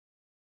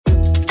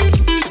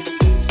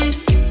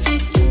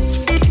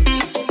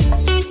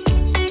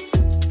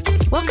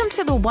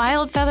to the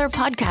Wild Feather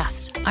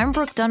Podcast. I'm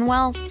Brooke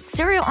Dunwell,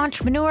 serial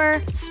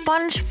entrepreneur,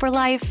 sponge for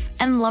life,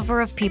 and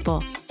lover of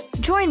people.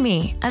 Join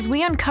me as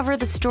we uncover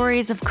the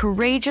stories of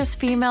courageous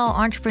female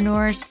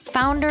entrepreneurs,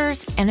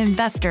 founders, and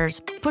investors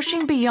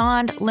pushing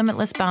beyond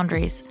limitless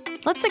boundaries.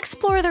 Let's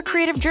explore their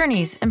creative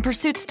journeys and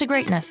pursuits to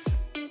greatness.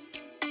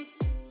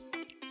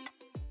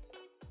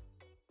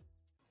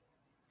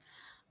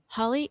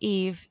 Holly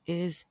Eve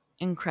is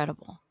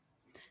incredible.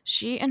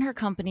 She and her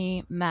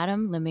company,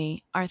 Madame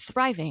Limmy, are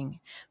thriving,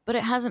 but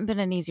it hasn't been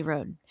an easy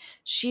road.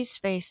 She's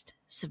faced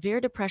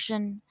severe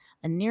depression,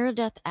 a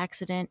near-death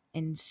accident,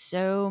 and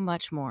so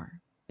much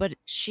more. But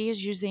she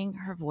is using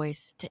her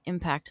voice to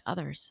impact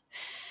others.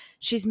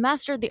 She's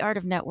mastered the art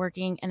of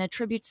networking and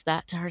attributes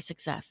that to her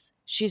success.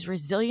 She's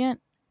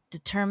resilient,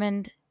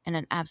 determined, and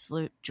an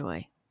absolute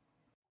joy.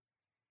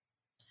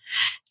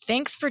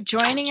 Thanks for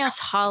joining us,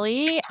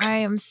 Holly. I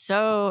am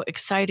so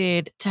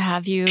excited to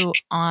have you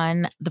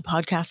on the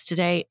podcast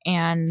today.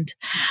 And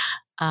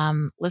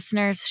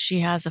listeners, she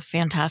has a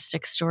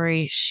fantastic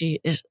story. She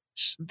is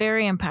a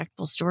very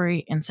impactful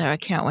story. And so I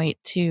can't wait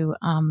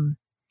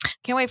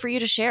for you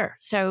to share.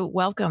 So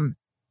welcome.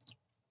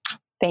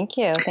 Thank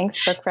you.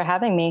 Thanks, Brooke, for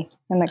having me.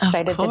 I'm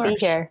excited to be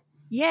here.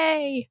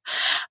 Yay.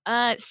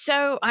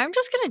 So I'm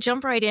just going to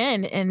jump right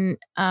in and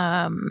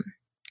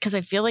because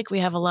I feel like we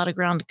have a lot of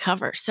ground to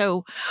cover.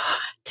 So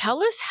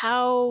tell us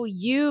how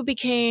you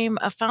became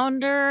a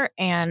founder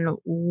and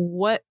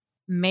what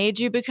made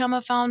you become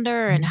a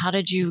founder and how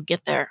did you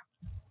get there?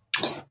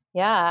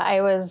 Yeah,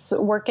 I was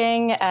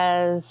working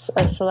as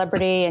a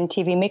celebrity and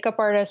TV makeup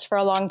artist for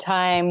a long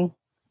time.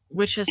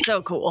 Which is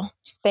so cool.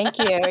 Thank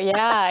you. Yeah,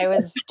 I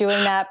was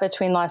doing that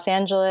between Los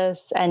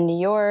Angeles and New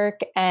York.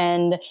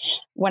 And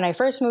when I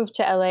first moved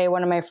to LA,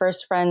 one of my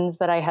first friends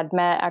that I had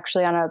met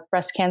actually on a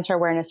breast cancer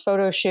awareness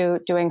photo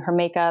shoot doing her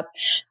makeup,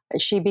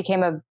 she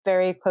became a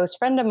very close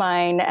friend of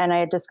mine. And I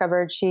had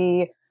discovered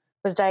she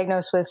was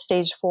diagnosed with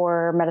stage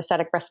 4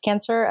 metastatic breast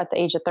cancer at the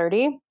age of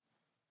 30.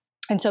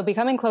 And so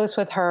becoming close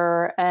with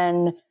her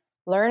and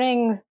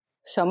learning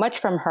so much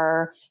from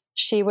her,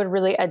 she would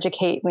really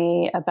educate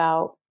me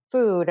about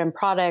food and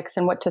products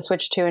and what to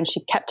switch to. And she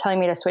kept telling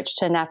me to switch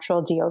to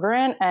natural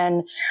deodorant.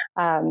 And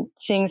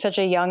seeing such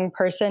a young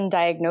person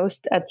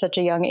diagnosed at such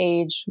a young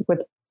age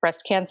with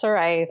breast cancer,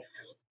 I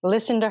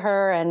listened to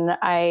her and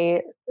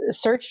I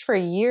searched for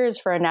years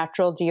for a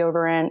natural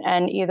deodorant,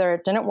 and either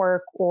it didn't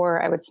work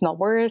or I would smell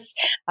worse.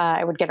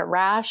 I would get a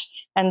rash.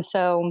 And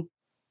so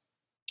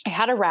I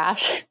had a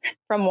rash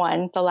from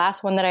the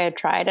last one that I had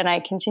tried, and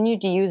I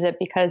continued to use it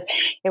because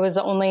it was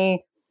the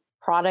only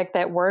product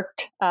that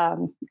worked.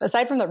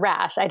 Aside from the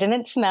rash, I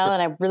didn't smell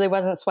and I really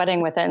wasn't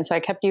sweating with it. And so I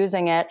kept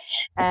using it,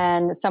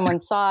 and someone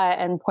saw it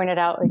and pointed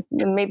out, like,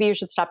 maybe you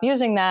should stop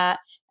using that.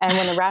 And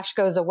when the rash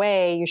goes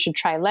away, you should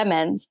try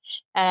lemons.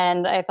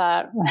 And I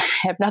thought, I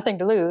have nothing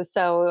to lose.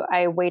 So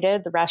I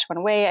waited, the rash went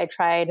away. I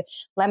tried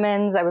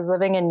lemons. I was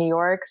living in New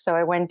York. So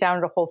I went down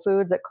to Whole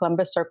Foods at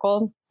Columbus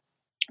Circle,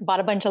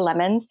 bought a bunch of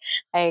lemons.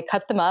 I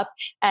cut them up,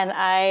 and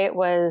I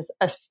was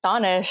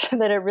astonished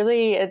that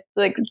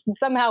it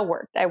somehow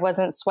worked. I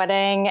wasn't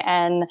sweating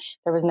and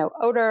there was no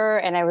odor,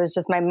 and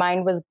my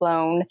mind was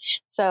blown.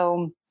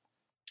 So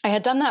I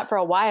had done that for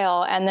a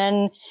while. And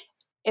then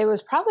it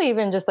was probably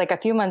even just like a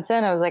few months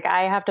in, I was like,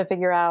 I have to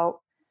figure out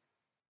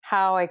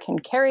how I can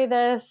carry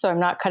this so I'm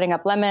not cutting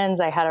up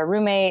lemons. I had a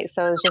roommate,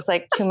 so it was just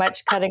like too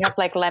much cutting up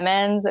like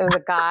lemons. It was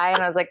a guy,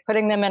 and I was like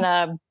putting them in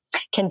a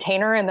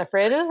container in the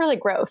fridge. It was really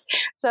gross.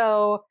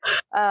 So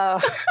I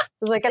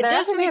was like, there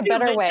has to be a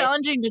better way.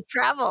 Challenging to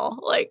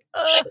travel.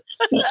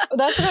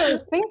 That's what I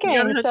was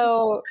thinking.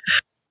 So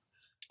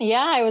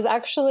yeah, I was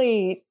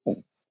actually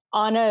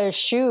on a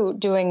shoot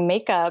doing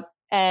makeup,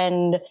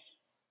 and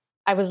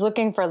I was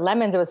looking for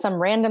lemons. It was some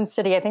random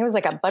city. I think it was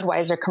like a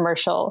Budweiser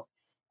commercial.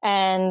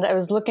 And I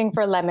was looking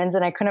for lemons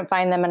and I couldn't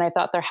find them. And I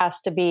thought there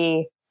has to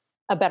be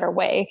a better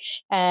way.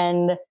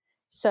 And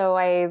so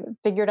I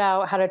figured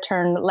out how to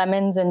turn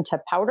lemons into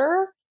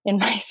powder in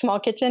my small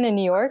kitchen in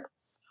New York.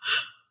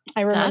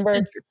 I remember.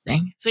 That's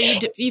interesting. So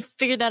you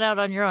figured that out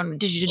on your own.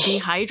 Did you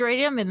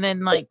dehydrate them and then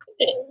food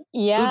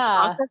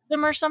process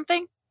them or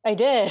something? I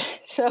did.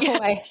 So yeah.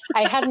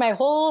 I had my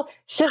whole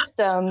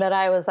system that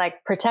I was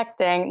like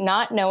protecting,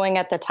 not knowing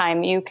at the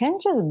time you can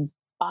just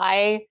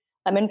buy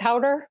lemon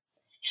powder.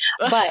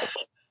 But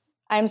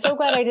I'm so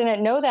glad I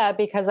didn't know that,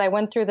 because I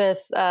went through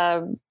this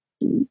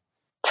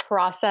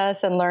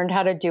process and learned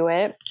how to do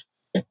it.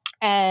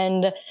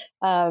 And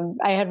I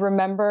had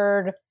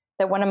remembered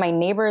that one of my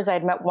neighbors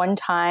I'd met one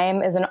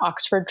time is an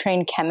Oxford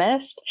trained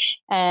chemist,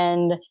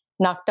 and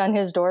knocked on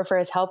his door for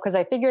his help because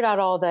I figured out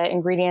all the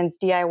ingredients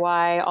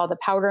DIY, all the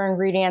powder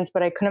ingredients,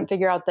 but I couldn't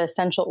figure out the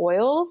essential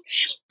oils,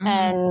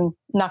 and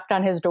knocked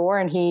on his door,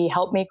 and he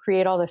helped me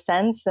create all the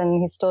scents.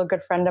 And he's still a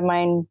good friend of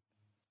mine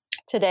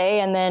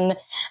today. And then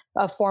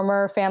a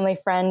former family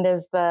friend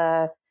is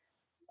a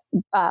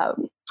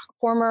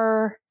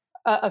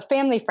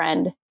family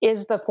friend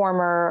is the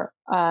former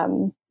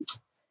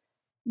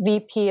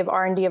VP of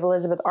R&D of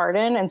Elizabeth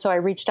Arden. And so I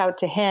reached out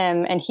to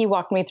him, and he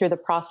walked me through the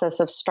process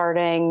of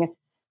starting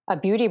a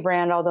beauty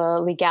brand, all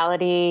the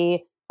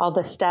legality, all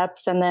the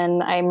steps. And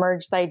then I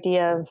merged the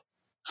idea of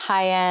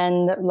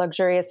high-end,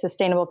 luxurious,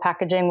 sustainable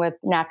packaging with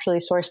naturally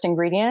sourced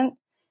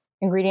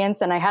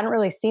ingredients. And I hadn't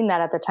really seen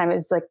that at the time. It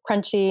was like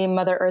crunchy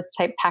Mother Earth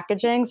type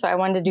packaging. So I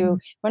wanted to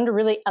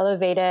really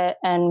elevate it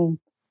and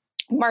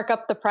mark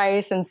up the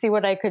price and see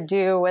what I could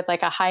do with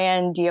like a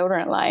high-end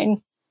deodorant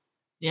line.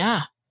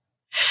 Yeah.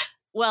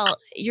 Well,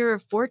 you're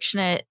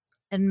fortunate,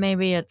 and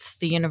maybe it's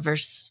the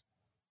universe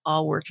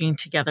all working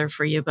together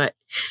for you, but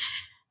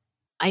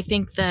I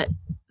think that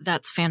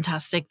that's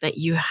fantastic that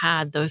you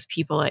had those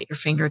people at your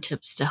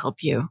fingertips to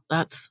help you.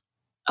 That's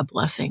a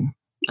blessing.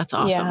 That's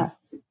awesome.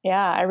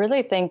 Yeah. I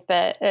really think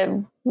that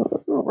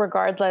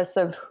regardless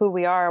of who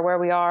we are, where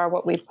we are,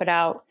 what we put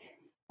out,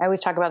 I always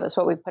talk about this,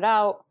 what we put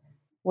out,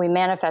 we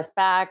manifest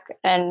back,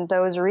 and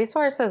those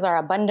resources are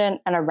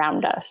abundant and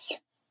around us.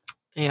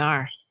 They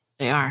are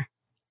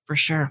for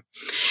sure.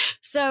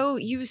 So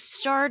you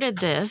started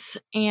this,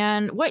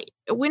 and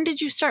when did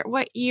you start?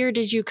 What year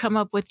did you come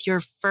up with your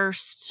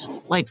first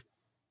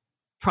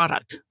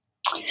product?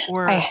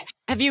 Or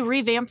have you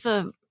revamped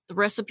the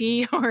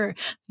recipe or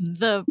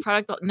the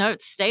product? No,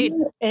 it stayed.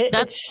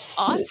 That's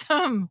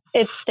awesome.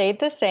 It stayed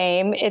the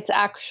same. It's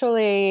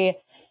actually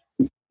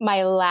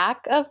my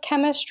lack of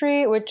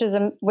chemistry, which is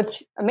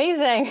what's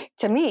amazing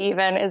to me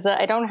even, is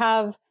that I don't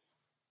have,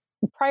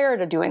 prior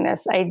to doing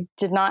this, I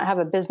did not have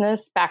a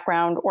business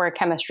background or a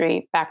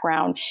chemistry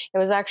background. It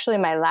was actually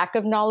my lack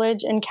of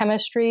knowledge in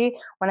chemistry.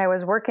 When I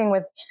was working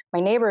with my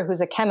neighbor who's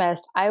a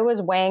chemist, I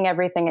was weighing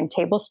everything in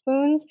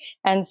tablespoons.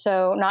 And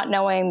so not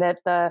knowing that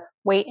the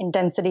weight and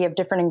density of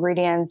different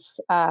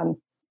ingredients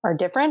are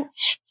different.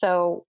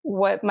 So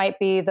what might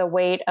be the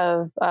weight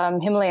of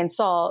Himalayan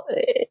salt,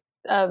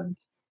 a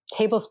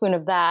tablespoon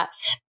of that,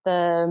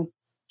 the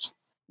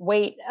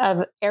weight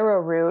of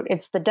arrowroot,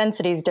 it's the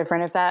density is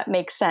different, if that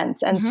makes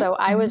sense. And so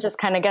I was just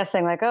kind of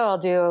guessing like, I'll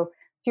do a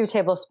few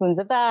tablespoons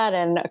of that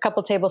and a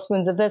couple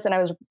tablespoons of this. And I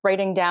was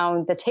writing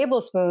down the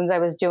tablespoons I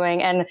was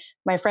doing. And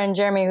my friend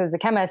Jeremy, who's a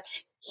chemist,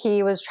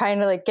 he was trying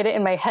to get it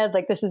in my head.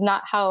 Like, this is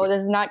not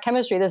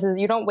chemistry.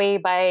 You don't weigh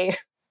by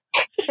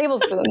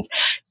tablespoons.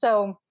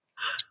 So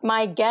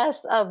my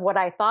guess of what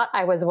I thought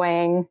I was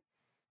weighing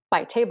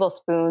by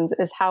tablespoons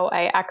is how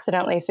I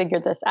accidentally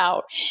figured this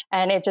out.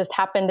 And it just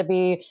happened to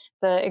be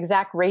the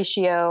exact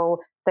ratio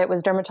that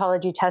was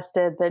dermatology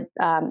tested that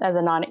as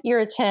a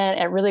non-irritant.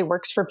 It really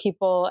works for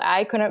people.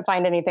 I couldn't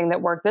find anything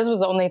that worked. This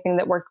was the only thing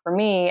that worked for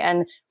me.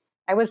 And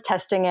I was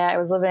testing it. I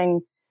was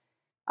living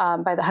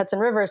by the Hudson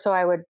River. So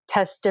I would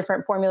test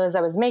different formulas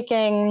I was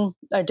making,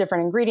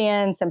 different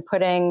ingredients, and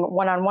putting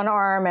one on one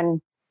arm and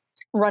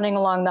running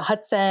along the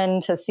Hudson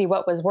to see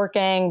what was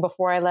working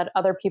before I let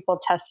other people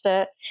test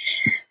it.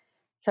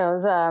 So it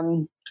was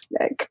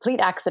a complete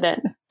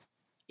accident.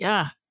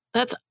 Yeah,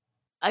 that's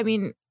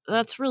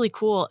really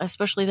cool,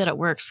 especially that it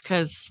works,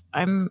 because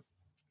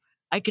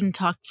I can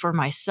talk for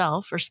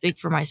myself or speak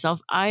for myself.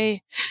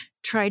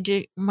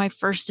 My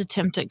first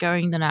attempt at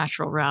going the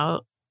natural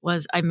route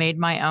was I made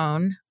my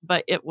own,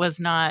 but it was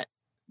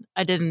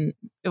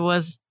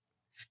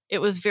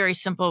very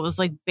simple. It was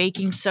like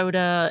baking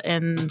soda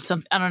and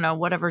I don't know,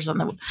 whatever's on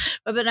the,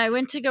 but then I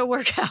went to go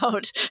work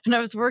out, and I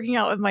was working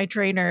out with my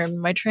trainer,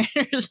 and my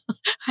trainer's,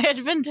 I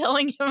had been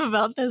telling him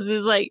about this.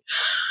 He's like,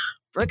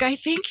 Brooke, I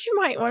think you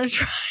might want to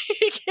try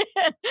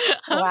again.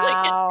 I was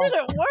like, it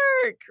didn't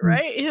work,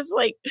 right? I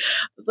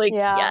was like,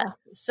 yeah.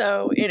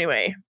 So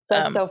anyway.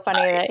 That's so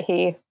funny that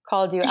he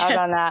called you out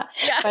on that.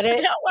 Yeah,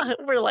 but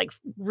we're like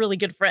really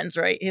good friends,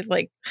 right? He's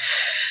like,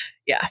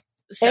 yeah.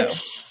 So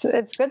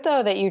it's good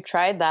though that you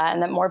tried that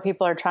and that more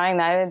people are trying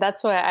that.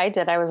 That's what I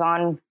did. I was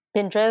on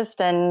Pinterest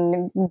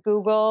and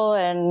Google,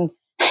 and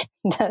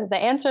the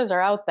answers are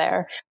out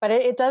there. But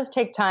it does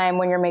take time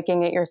when you're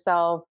making it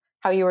yourself.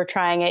 How you were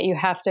trying it, you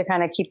have to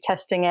kind of keep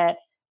testing it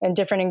and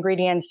different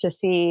ingredients to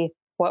see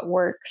what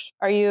works.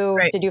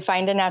 Did you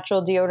find a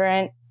natural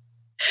deodorant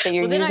that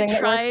you're using?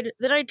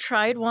 Then I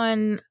tried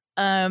one,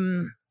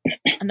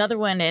 another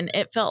one, and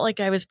it felt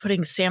like I was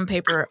putting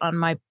sandpaper on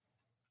my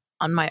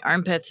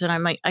armpits, and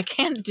I'm like, I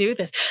can't do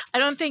this. I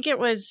don't think it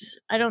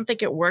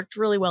worked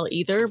really well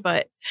either,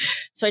 but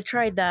so I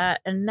tried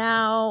that, and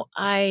now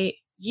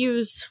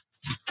it's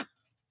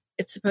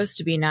supposed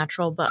to be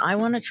natural, but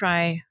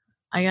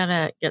I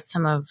gotta get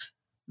some of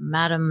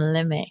Madame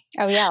Lime.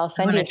 Oh yeah, I'll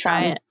send you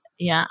try it.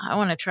 Yeah, I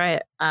want to try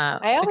it.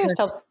 I always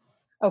tell.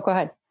 Oh, go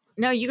ahead.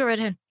 No, you go right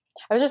ahead.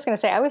 I was just going to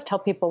say, I always tell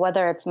people,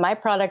 whether it's my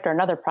product or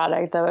another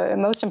product, the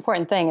most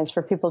important thing is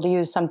for people to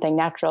use something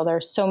natural.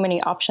 There's so many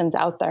options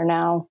out there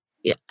now.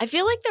 Yeah, I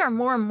feel like there are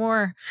more and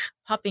more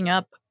popping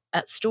up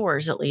at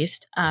stores, at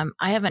least. I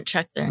haven't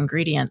checked their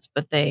ingredients,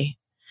 but they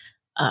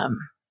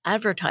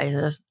advertise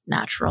as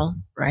natural,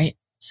 right?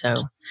 So,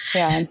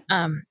 yeah.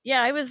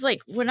 I was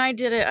like, when I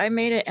did it, I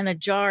made it in a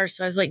jar.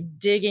 So I was like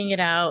digging it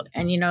out,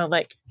 and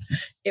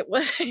it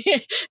was,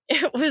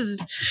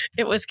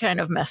 it was kind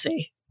of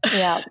messy.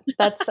 Yeah.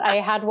 I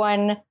had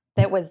one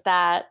that was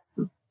that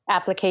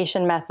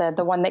application method,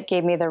 the one that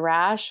gave me the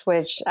rash,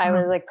 which I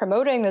was like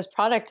promoting this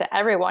product to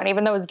everyone,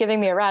 even though it was giving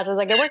me a rash. I was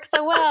like, it works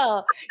so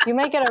well. You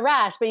might get a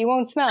rash, but you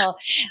won't smell.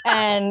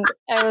 And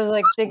I was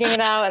like digging it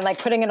out and like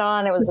putting it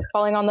on. It was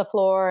falling on the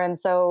floor. And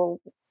so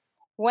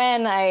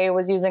when I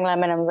was using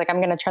lemon, I was like, I'm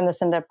going to turn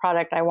this into a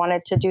product. I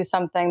wanted to do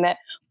something that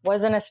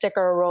wasn't a stick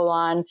or a roll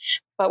on,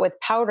 but with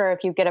powder,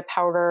 if you get a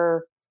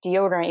powder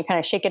deodorant, you kind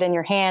of shake it in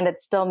your hand,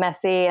 it's still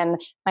messy.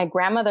 And my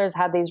grandmothers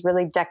had these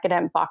really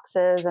decadent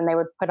boxes and they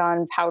would put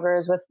on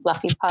powders with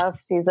fluffy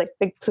puffs, these like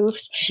big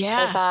poofs. Yeah.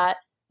 So I thought,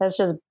 let's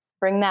just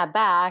bring that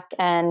back.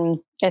 And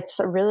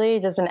it's really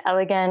just an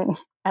elegant,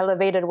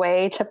 elevated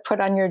way to put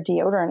on your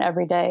deodorant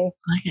every day.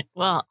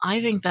 Well,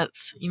 I think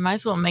you might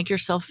as well make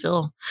yourself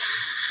feel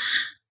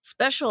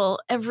special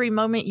every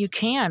moment you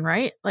can,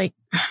 right? Like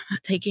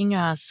taking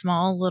a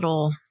small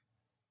little,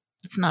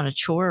 it's not a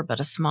chore, but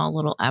a small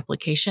little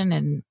application,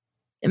 and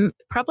it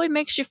probably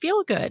makes you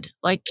feel good.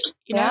 Like,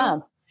 you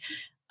know,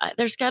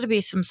 there's got to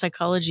be some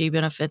psychology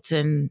benefits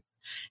in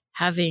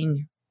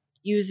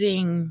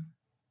using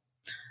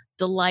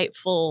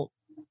delightful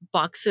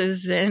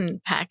boxes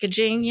and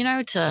packaging, you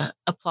know, to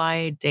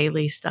apply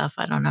daily stuff.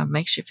 I don't know,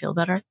 makes you feel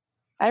better.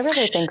 I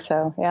really think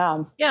so.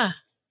 Yeah. Yeah.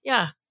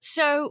 Yeah.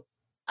 So,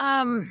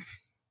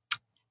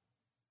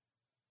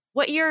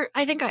 what year?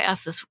 I think I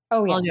asked this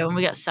while ago when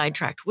we got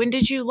sidetracked. When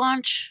did you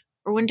launch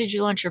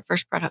your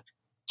first product?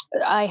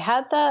 I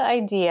had the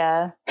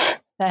idea.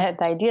 The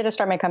idea to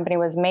start my company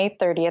was May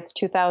 30th,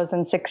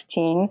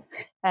 2016,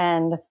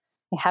 and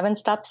I haven't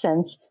stopped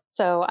since.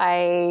 So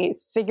I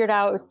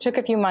took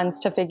a few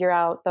months to figure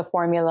out the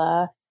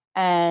formula,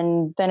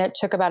 and then it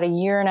took about a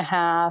year and a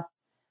half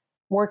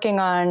working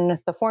on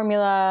the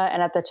formula.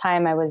 And at the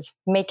time I was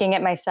making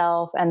it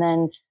myself and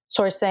then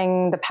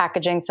sourcing the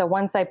packaging. So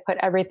once I put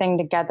everything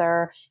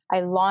together, I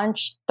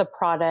launched the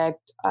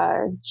product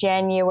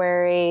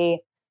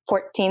January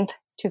 14th,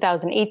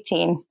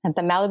 2018 at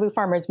the Malibu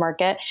Farmers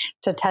Market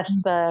to test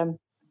the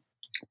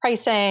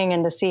pricing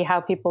and to see how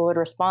people would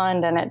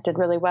respond. And it did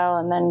really well.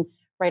 And then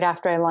right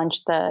after I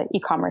launched the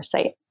e-commerce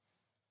site.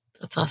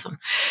 That's awesome.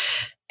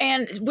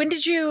 And when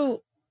did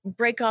you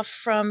break off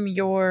from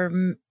your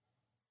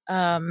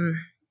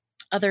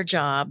other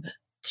job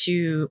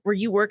were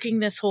you working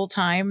this whole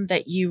time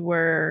that you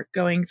were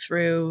going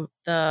through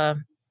the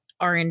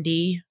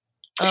R&D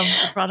of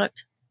the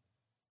product?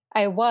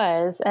 I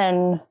was,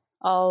 and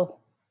I'll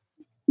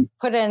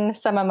put in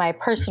some of my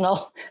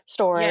personal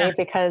story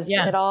because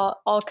it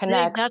all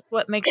connects. That's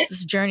what makes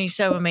this journey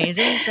so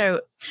amazing. So,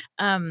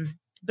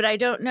 but I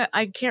don't know,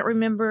 I can't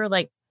remember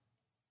like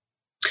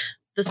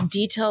the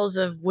details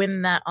of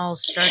when that all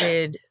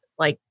started,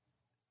 like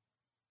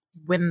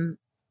when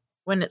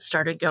it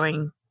started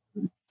going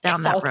down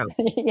south. That road.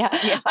 Yeah.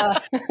 I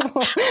don't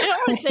want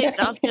to say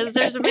south because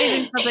there's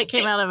amazing stuff that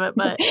came out of it,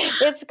 but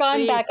it's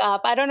gone back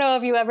up. I don't know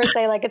if you ever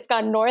say like it's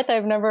gone north.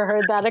 I've never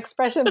heard that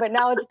expression, but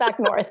now it's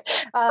back north.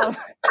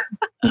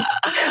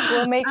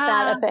 We'll make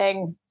that a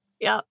thing.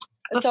 Yeah.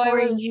 Before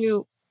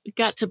you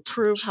got to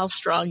prove how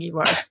strong you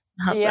are.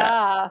 How's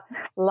that?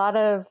 A lot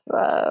of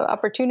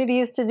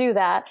opportunities to do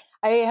that.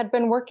 I had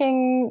been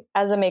working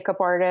as a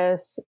makeup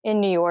artist in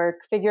New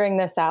York, figuring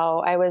this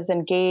out. I was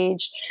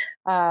engaged,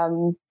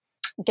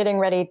 getting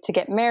ready to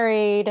get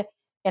married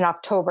in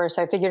October.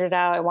 So I figured it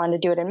out. I wanted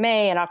to do it in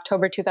May. In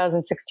October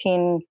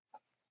 2016,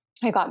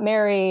 I got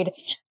married.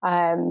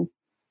 And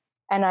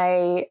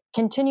I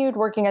continued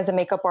working as a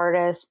makeup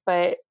artist,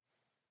 but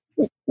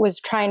was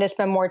trying to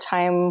spend more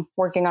time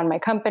working on my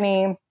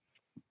company.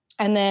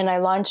 And then I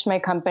launched my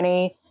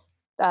company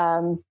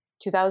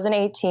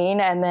 2018.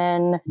 And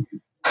then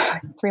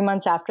 3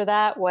 months after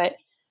that, what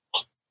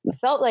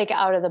felt like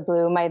out of the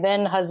blue, my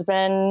then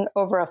husband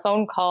over a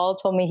phone call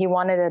told me he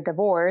wanted a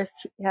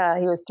divorce. He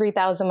was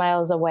 3,000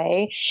 miles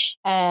away.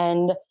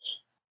 And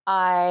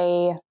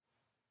I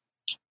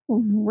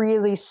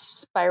really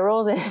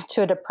spiraled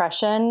into a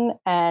depression.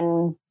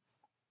 And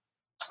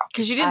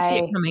because you didn't see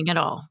it coming at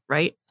all,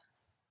 right?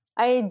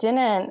 I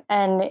didn't.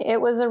 And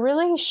it was a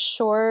really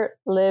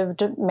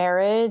short-lived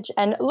marriage.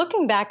 And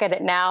looking back at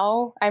it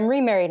now, I'm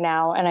remarried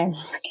now, and I'm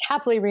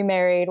happily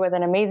remarried with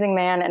an amazing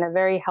man and a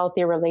very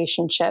healthy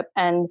relationship.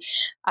 And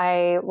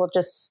I will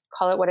just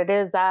call it what it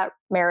is. That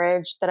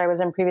marriage that I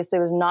was in previously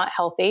was not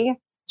healthy.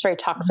 It's very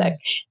toxic.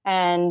 Mm-hmm.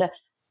 And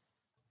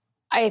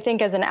I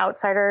think as an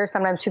outsider,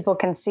 sometimes people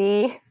can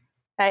see.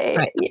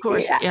 Right, of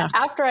course, yeah.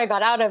 After I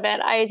got out of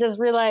it, I just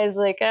realized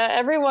like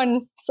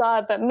everyone saw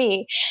it but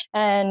me.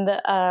 And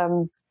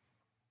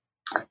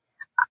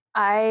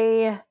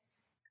I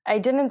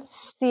didn't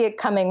see it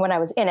coming when I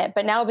was in it.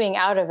 But now being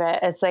out of it,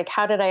 it's like,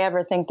 how did I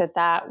ever think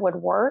that would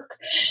work?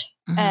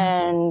 Mm-hmm.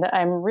 And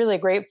I'm really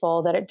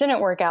grateful that it didn't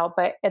work out.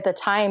 But at the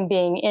time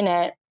being in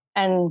it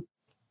and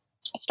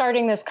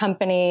starting this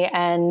company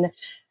and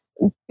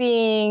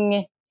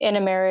being in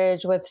a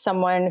marriage with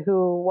someone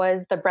who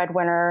was the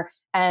breadwinner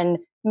and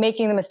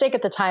making the mistake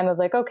at the time of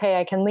like, okay,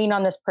 I can lean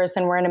on this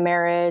person. We're in a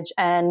marriage.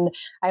 And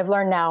I've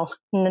learned now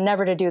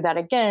never to do that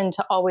again,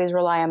 to always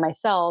rely on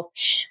myself.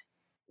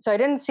 so I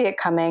didn't see it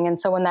coming. And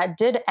so when that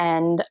did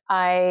end,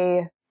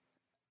 I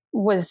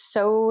was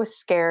so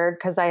scared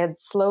because I had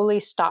slowly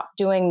stopped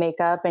doing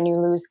makeup, and you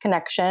lose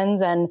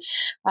connections, and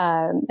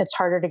it's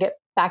harder to get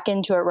back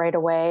into it right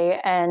away.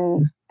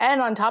 And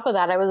on top of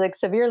that, I was like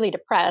severely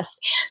depressed.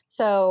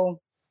 So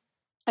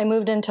I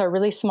moved into a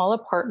really small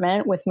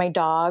apartment with my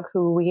dog,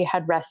 who we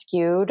had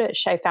rescued.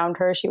 I found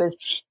her. She was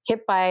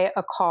hit by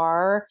a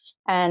car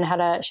and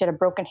she had a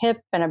broken hip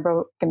and a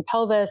broken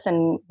pelvis,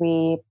 and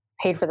we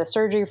paid for the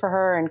surgery for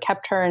her and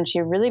kept her. And she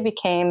really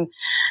became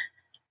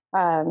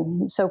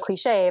so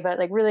cliche, but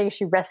like really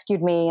she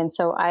rescued me. And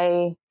so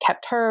I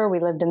kept her. We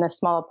lived in this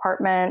small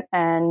apartment,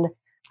 and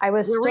I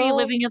was Where were you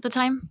living at the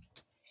time?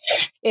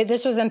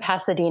 This was in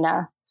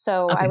Pasadena.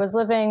 So I was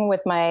living with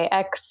my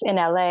ex in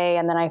LA,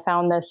 and then I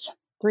found this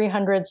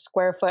 300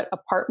 square foot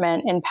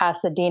apartment in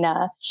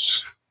Pasadena.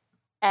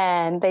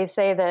 And they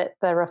say that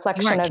the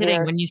reflection you weren't of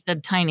kidding when you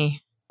said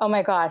tiny. Oh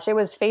my gosh, it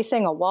was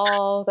facing a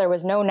wall. There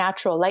was no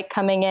natural light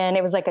coming in.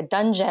 It was like a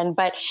dungeon,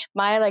 but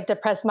my like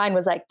depressed mind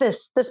was like,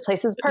 this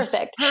place is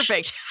perfect. It's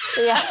perfect.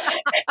 Yeah.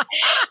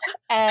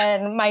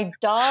 And my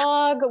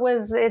dog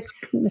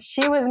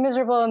she was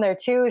miserable in there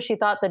too. She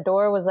thought the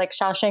door was like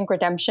Shawshank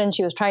Redemption.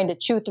 She was trying to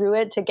chew through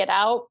it to get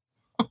out.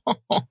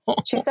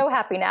 She's so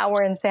happy now.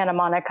 We're in Santa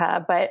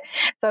Monica. But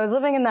so I was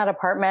living in that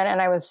apartment,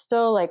 and I was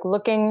still like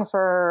looking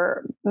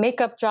for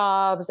makeup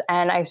jobs,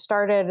 and I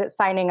started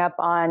signing up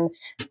on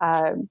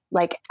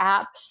like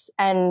apps,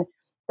 and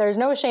there's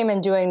no shame in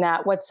doing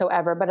that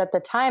whatsoever. But at the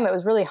time it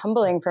was really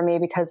humbling for me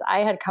because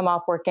I had come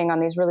off working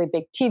on these really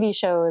big TV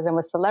shows and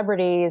with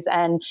celebrities,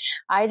 and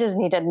I just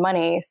needed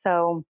money.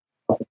 So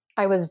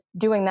I was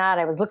doing that.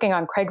 I was looking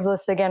on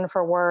Craigslist again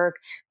for work.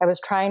 I was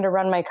trying to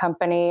run my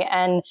company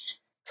and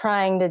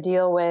trying to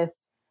deal with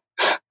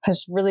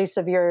this really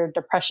severe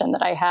depression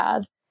that I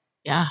had.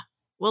 Yeah.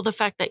 Well, the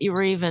fact that you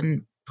were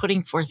even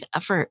putting forth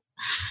effort,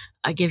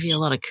 I give you a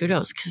lot of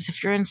kudos, because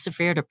if you're in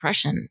severe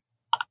depression,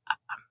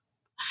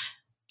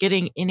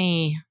 getting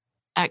any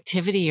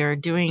activity or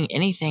doing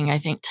anything, I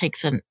think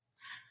takes a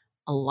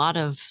lot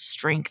of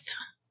strength.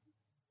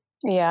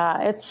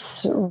 Yeah,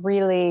 it's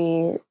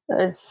really,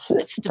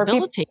 it's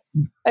debilitating.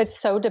 It's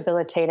so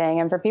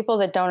debilitating. And for people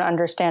that don't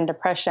understand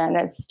depression,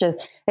 it's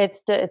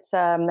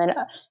an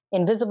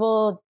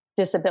invisible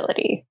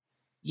disability.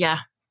 Yeah.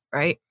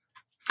 Right.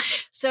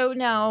 So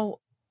now,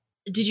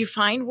 did you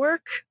find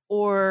work,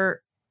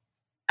 or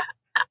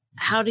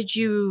how did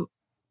you,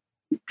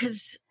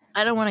 because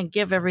I don't want to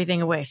give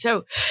everything away.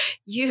 So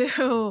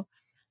you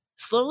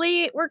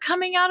slowly were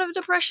coming out of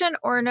depression,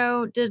 or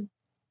no, did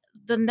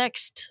the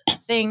next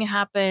thing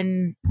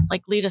happen,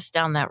 like lead us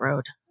down that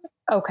road?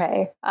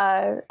 Okay.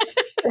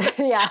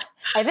 Yeah,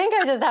 I think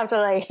I just have to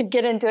like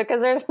get into it,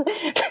 because there's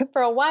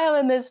for a while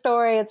in this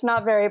story, it's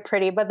not very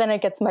pretty, but then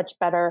it gets much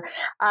better.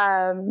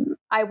 I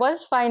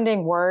was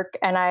finding work,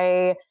 and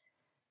I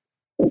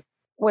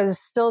was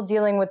still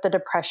dealing with the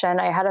depression.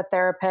 I had a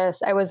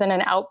therapist. I was in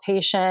an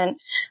outpatient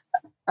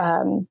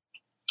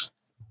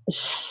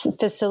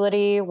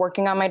facility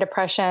working on my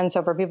depression.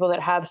 So for people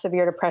that have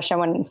severe depression,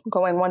 when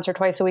going once or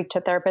twice a week to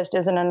a therapist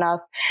isn't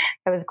enough,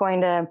 I was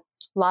going to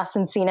Las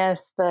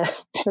Encinas, the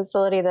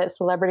facility that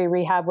Celebrity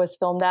Rehab was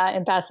filmed at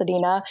in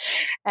Pasadena.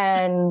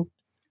 And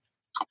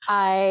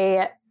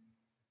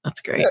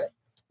that's great.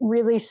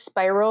 Really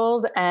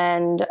spiraled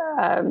and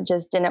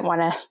just didn't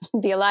want to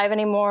be alive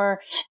anymore,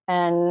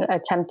 and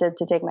attempted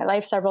to take my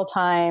life several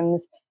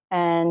times.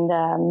 And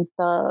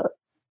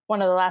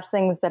one of the last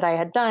things that I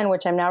had done,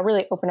 which I'm now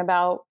really open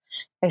about,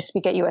 I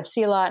speak at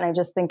USC a lot, and I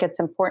just think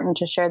it's important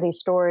to share these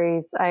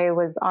stories. I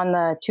was on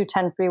the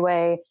 210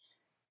 freeway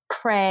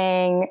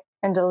praying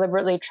and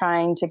deliberately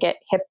trying to get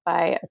hit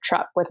by a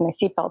truck with my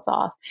seatbelt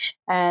off.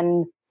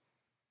 And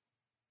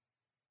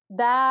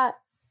that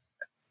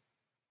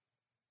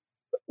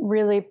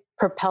really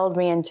propelled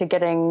me into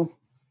getting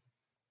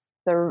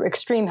the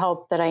extreme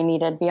help that I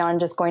needed beyond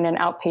just going to an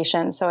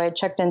outpatient. So I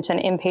checked into an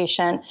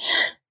inpatient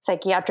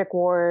psychiatric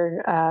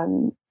ward,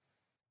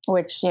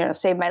 which,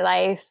 saved my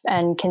life,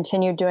 and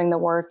continued doing the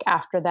work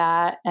after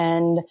that.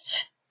 And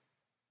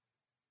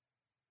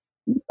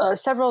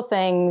several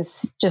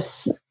things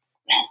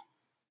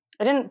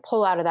I didn't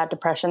pull out of that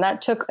depression.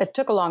 It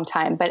took a long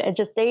time, but it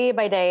just day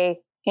by day,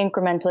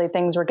 incrementally,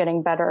 things were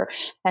getting better.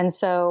 And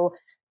so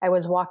I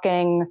was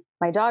walking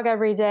my dog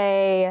every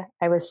day.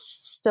 I was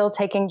still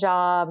taking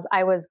jobs.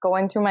 I was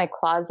going through my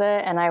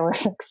closet, and I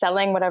was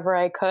selling whatever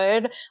I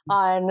could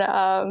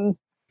on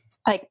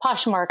like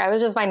Poshmark. I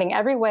was just finding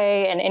every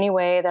way and any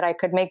way that I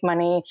could make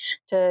money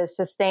to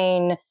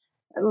sustain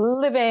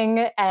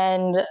living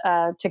and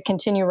to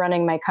continue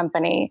running my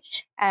company.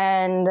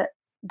 And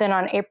then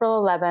on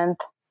April 11th,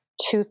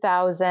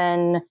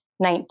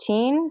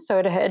 2019, so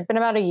it had been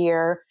about a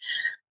year,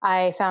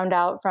 I found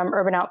out from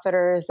Urban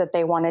Outfitters that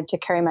they wanted to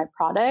carry my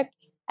product,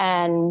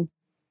 and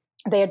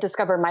they had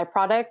discovered my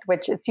product,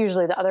 which it's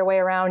usually the other way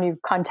around. You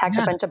contact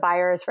a bunch of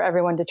buyers for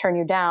everyone to turn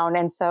you down.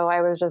 And so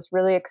I was just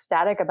really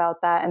ecstatic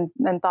about that, and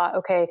thought,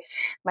 okay,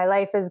 my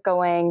life is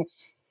going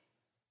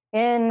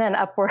in an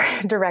upward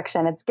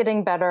direction. It's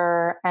getting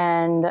better.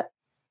 And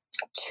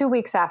 2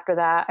 weeks after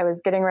that, I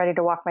was getting ready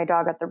to walk my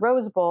dog at the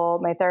Rose Bowl.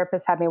 My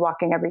therapist had me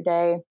walking every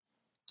day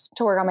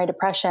to work on my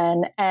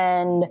depression.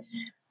 And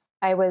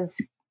I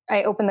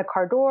opened the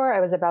car door. I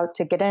was about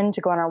to get in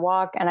to go on our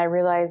walk. And I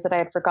realized that I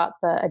had forgot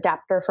the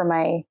adapter for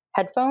my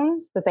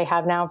headphones that they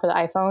have now for the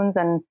iPhones.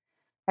 And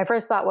my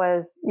first thought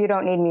was, you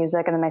don't need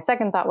music. And then my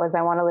second thought was,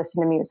 I want to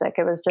listen to music.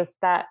 It was just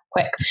that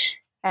quick.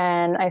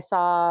 And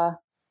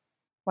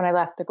when I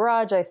left the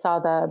garage, I saw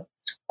the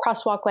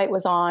crosswalk light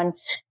was on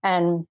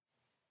and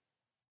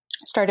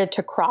started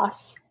to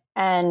cross.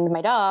 And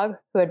my dog,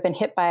 who had been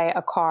hit by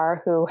a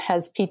car, who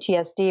has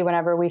PTSD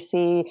whenever we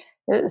see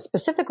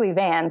specifically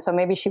vans, so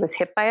maybe she was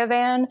hit by a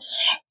van,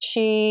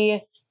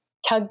 she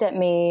tugged at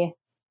me.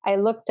 I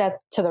looked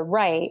to the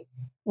right,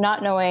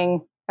 not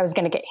knowing I was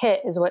going to get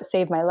hit is what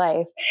saved my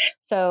life.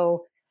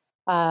 So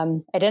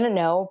I didn't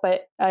know,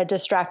 but a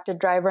distracted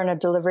driver in a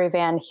delivery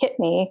van hit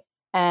me,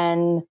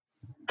 and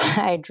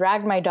I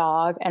dragged my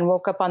dog and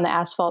woke up on the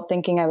asphalt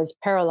thinking I was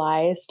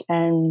paralyzed.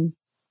 And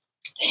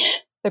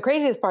the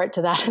craziest part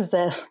to that is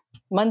that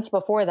months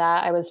before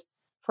that, I was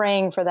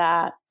praying for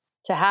that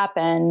to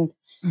happen.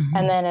 Mm-hmm.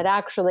 And then it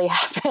actually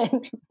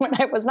happened when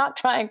I was not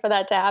trying for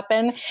that to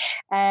happen.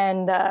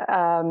 And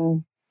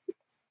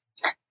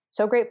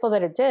so grateful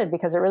that it did,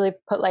 because it really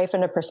put life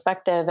into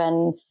perspective.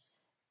 And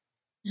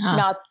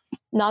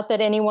not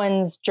that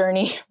anyone's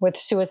journey with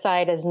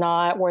suicide is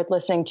not worth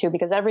listening to,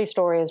 because every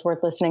story is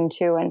worth listening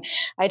to. And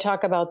I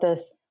talk about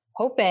this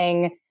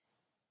hoping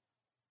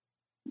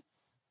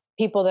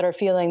people that are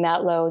feeling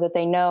that low, that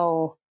they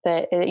know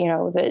that,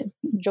 that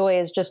joy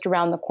is just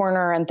around the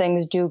corner and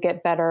things do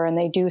get better and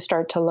they do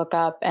start to look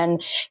up.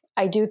 And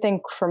I do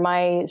think for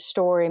my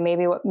story,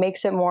 maybe what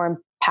makes it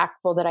more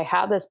impactful that I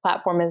have this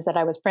platform is that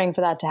I was praying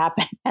for that to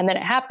happen, and then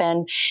it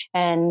happened.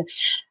 And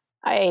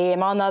I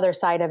am on the other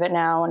side of it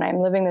now, and I'm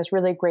living this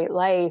really great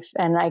life,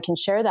 and I can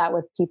share that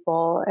with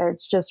people.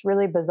 It's just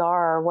really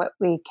bizarre what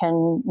we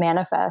can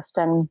manifest.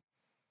 And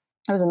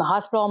I was in the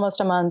hospital almost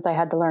a month. I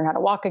had to learn how to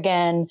walk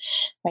again.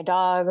 My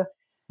dog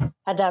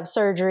had to have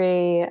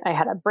surgery. I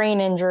had a brain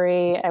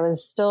injury. I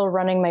was still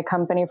running my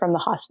company from the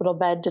hospital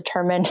bed,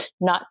 determined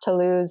not to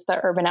lose the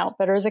Urban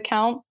Outfitters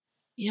account.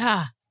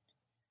 Yeah.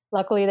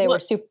 Luckily, they were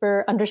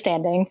super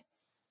understanding.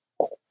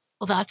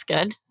 Well, that's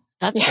good.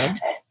 That's good.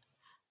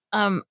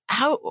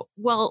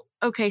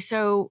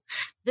 So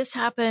this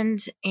happened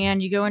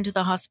and you go into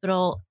the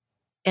hospital,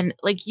 and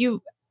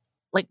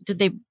did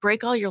they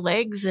break all your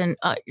legs and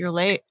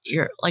your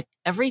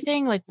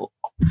everything?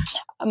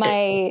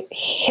 My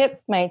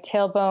hip, my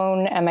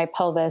tailbone, and my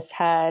pelvis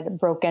had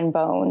broken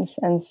bones.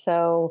 And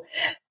so,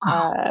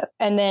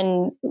 and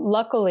then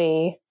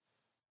luckily,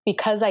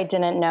 because I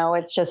didn't know,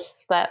 it's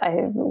just that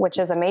which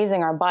is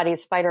amazing, our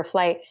body's fight or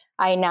flight,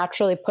 I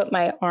naturally put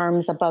my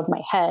arms above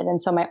my head.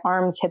 And so my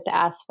arms hit the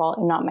asphalt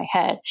and not my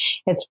head.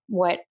 It's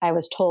what I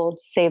was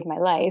told saved my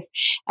life.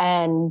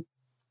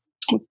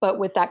 But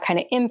with that kind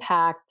of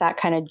impact, that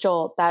kind of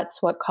jolt,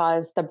 that's what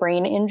caused the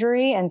brain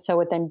injury. And so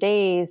within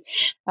days,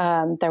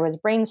 there was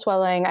brain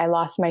swelling. I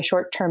lost my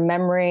short-term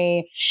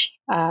memory.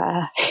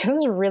 It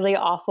was really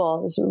awful.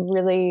 It was a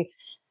really,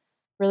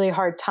 really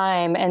hard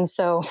time. And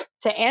so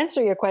to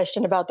answer your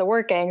question about the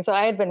working, so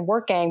I had been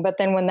working, but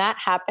then when that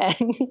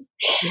happened,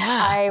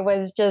 I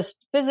was just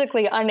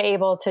physically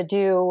unable to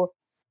do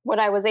what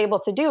I was able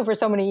to do for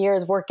so many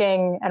years,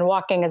 working and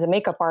walking as a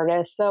makeup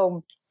artist.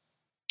 So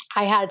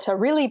I had to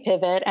really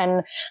pivot,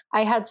 and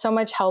I had so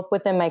much help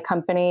within my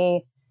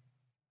company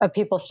of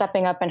people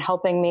stepping up and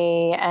helping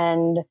me.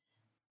 And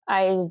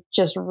I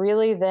just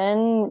really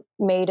then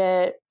made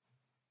it,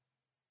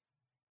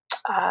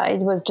 I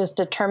was just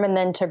determined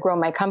then to grow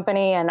my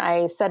company. And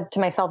I said to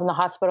myself in the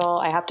hospital,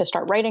 I have to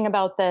start writing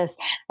about this.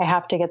 I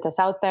have to get this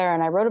out there.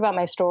 And I wrote about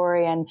my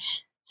story and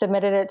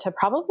submitted it to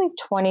probably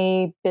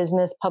 20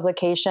 business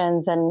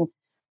publications, and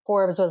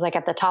Forbes was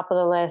at the top of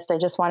the list. I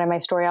just wanted my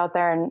story out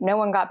there, and no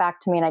one got back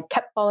to me. And I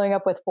kept following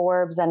up with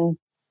Forbes. And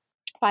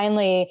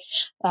finally,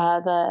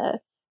 the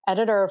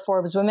editor of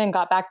Forbes Women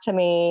got back to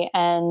me,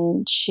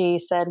 and she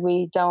said,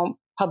 "We don't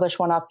publish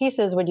one-off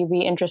pieces. Would you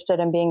be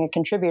interested in being a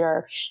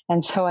contributor?"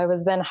 And so I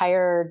was then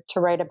hired to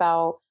write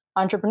about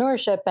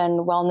entrepreneurship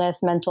and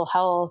wellness, mental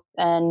health.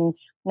 And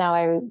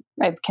now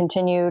I've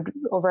continued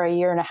over a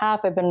year and a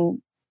half. I've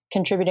been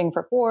contributing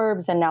for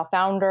Forbes and now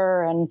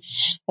founder. And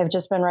I've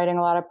just been writing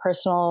a lot of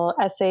personal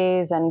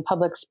essays and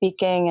public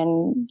speaking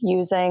and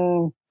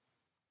using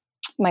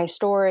my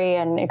story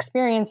and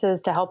experiences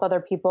to help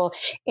other people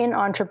in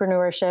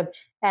entrepreneurship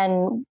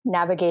and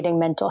navigating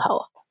mental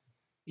health.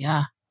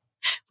 Yeah.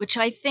 Which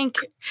I think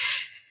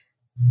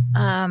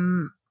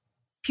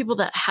people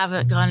that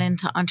haven't gone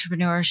into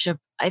entrepreneurship,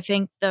 I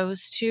think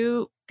those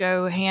two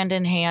go hand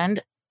in hand.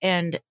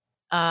 And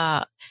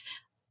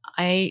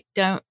I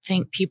don't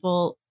think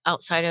people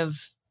outside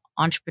of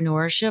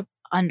entrepreneurship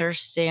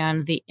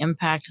understand the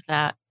impact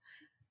that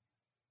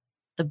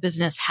the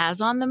business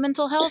has on the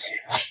mental health.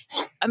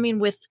 I mean,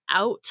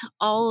 without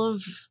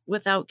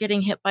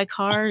getting hit by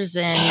cars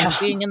and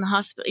being in the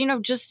hospital,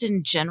 just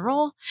in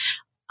general,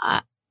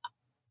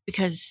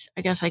 because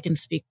I guess I can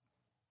speak,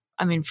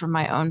 from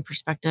my own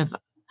perspective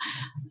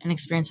and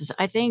experiences,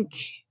 I think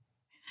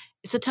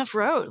it's a tough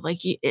road. Like,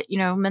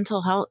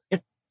 mental health,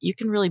 you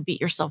can really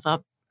beat yourself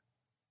up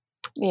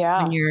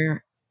when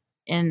you're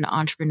in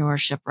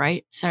entrepreneurship,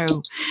 right?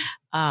 So,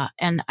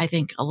 and I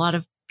think a lot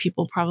of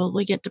people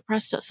probably get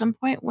depressed at some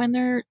point when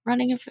they're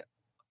running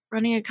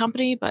a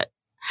company, but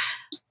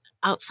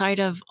outside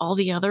of all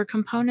the other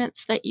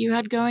components that you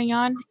had going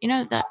on,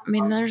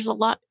 there's a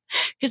lot,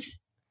 because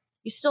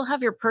you still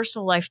have your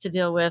personal life to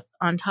deal with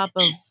on top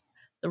of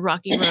the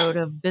rocky road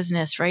of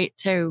business, right?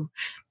 So,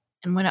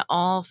 and when it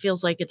all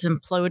feels like it's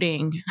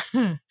imploding,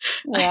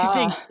 I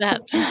think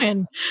that's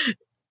when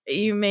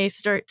you may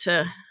start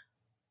to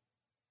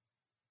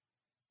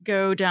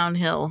go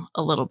downhill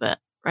a little bit,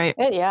 right?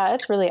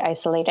 It's really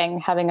isolating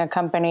having a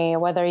company,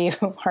 whether you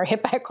are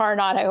hit by a car or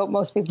not. I hope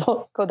most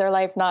people go their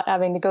life not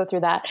having to go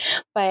through that.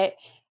 But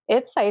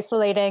it's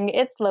isolating,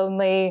 it's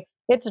lonely,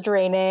 it's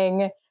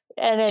draining,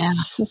 and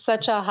it's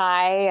such a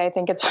high. I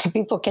think it's why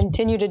people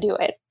continue to do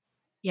it.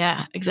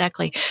 Yeah,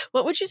 exactly.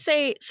 What would you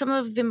say some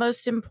of the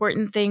most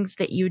important things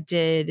that you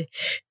did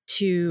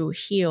to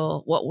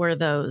heal? What were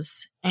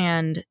those?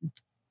 And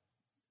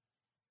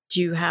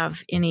do you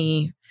have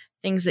any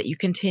things that you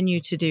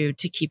continue to do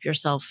to keep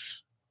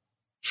yourself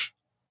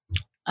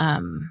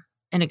in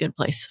a good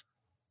place?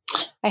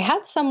 I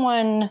had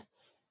someone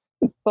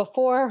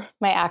before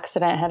my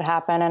accident had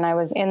happened, and I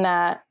was in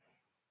that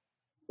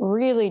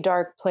really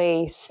dark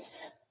place.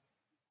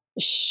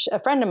 A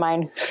friend of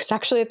mine who's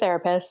actually a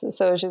therapist,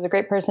 so she's a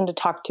great person to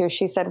talk to.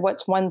 She said,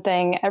 what's one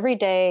thing every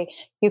day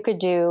you could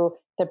do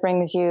that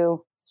brings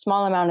you a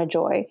small amount of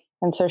joy?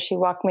 And so she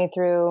walked me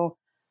through,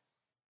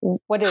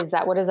 what is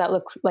that? What does that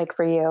look like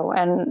for you?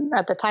 And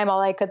at the time,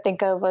 all I could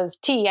think of was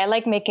tea. I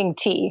like making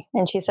tea.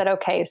 And she said,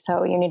 okay,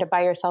 so you need to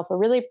buy yourself a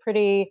really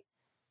pretty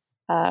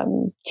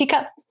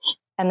teacup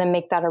and then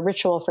make that a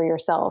ritual for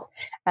yourself.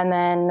 And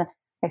then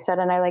I said,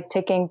 and I like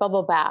taking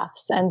bubble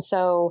baths. And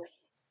so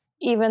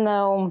even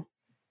though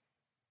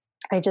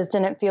I just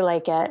didn't feel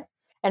like it.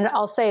 And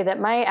I'll say that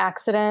my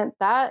accident,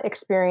 that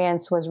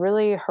experience was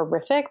really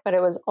horrific, but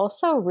it was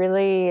also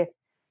really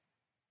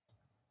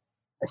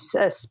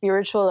a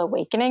spiritual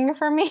awakening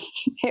for me.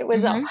 It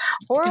was a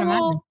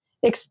horrible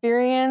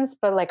experience,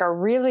 but like a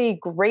really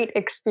great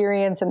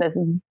experience in this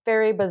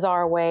very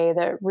bizarre way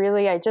that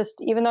really,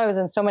 even though I was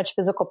in so much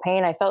physical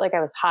pain, I felt like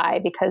I was high,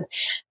 because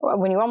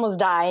when you almost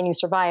die and you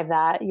survive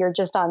that, you're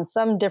just on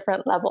some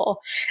different level.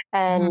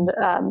 And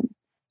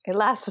it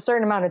lasts a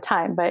certain amount of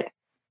time, but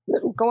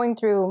going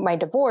through my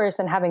divorce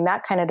and having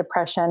that kind of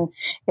depression,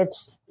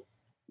 it's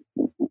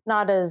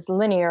not as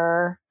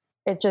linear.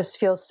 It just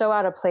feels so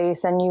out of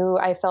place. And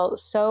I felt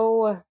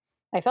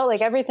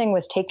like everything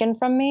was taken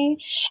from me.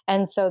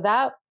 And so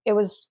it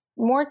was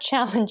more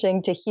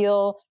challenging to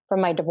heal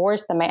from my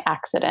divorce than my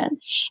accident.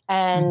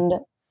 And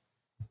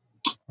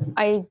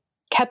I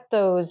kept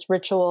those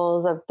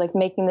rituals of like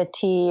making the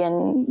tea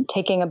and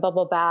taking a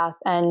bubble bath,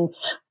 and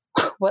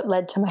what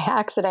led to my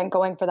accident,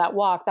 going for that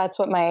walk. That's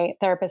what my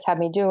therapist had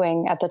me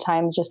doing at the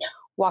time, just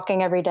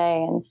walking every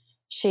day. And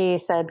she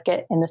said,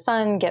 get in the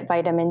sun, get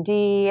vitamin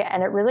D.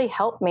 And it really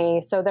helped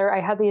me. So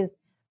I had these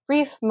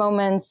brief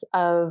moments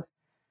of,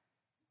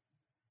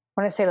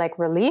 I want to say like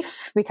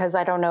relief, because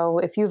I don't know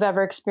if you've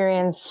ever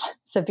experienced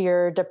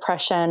severe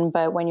depression,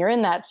 but when you're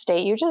in that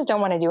state, you just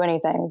don't want to do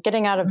anything.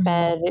 Getting out of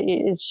bed,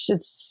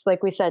 it's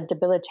like we said,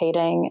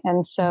 debilitating.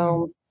 And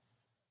so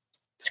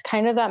it's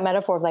kind of that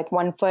metaphor of like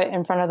one foot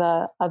in front of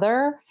the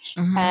other.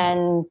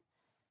 And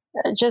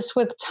just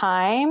with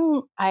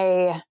time,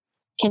 I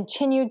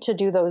continued to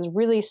do those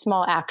really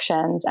small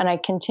actions, and I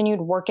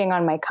continued working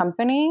on my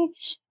company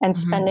and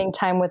spending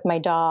time with my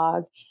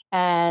dog,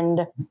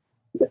 and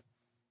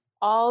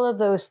all of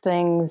those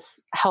things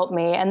helped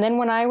me. And then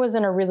when I was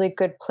in a really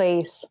good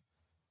place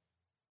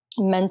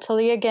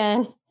mentally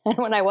again, and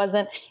when I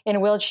wasn't in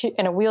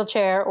a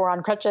wheelchair or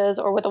on crutches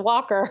or with a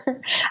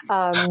walker,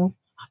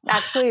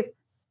 actually,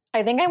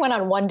 I think I went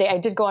on one day. I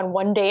did go on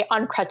one day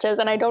on crutches,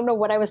 and I don't know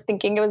what I was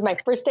thinking. It was my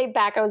first day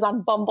back. I was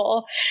on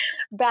Bumble.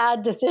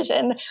 Bad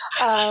decision.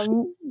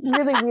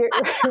 Really weird,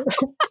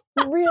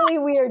 really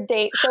weird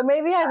date. So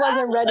maybe I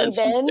wasn't ready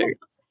then.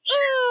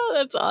 Oh,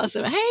 that's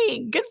awesome.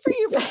 Hey, good for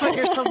you for putting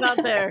yourself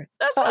out there.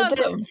 That's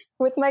awesome.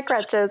 With my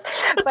crutches.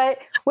 But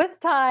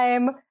with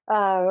time,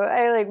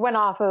 I like went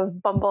off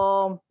of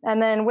Bumble. And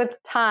then with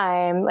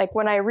time, like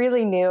when I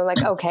really knew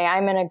like, okay,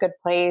 I'm in a good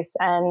place,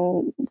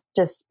 and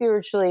just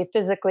spiritually,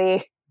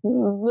 physically,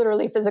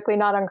 literally physically,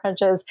 not on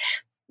crutches,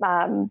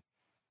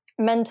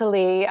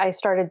 mentally, I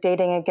started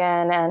dating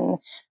again and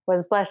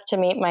was blessed to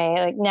meet my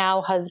like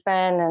now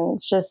husband. And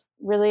it's just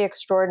really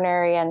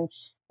extraordinary. And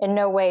in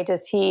no way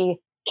does he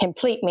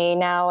complete me.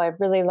 Now I've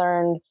really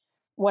learned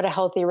what a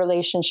healthy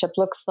relationship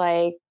looks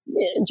like.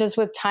 Just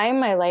with time,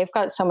 my life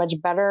got so much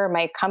better.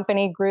 My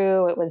company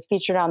grew. It was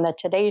featured on the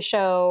Today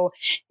Show.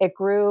 It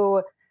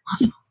grew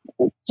Awesome.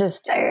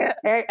 Just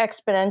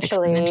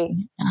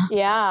exponentially.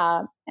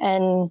 Yeah.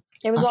 And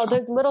it was all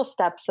the little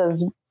steps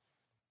of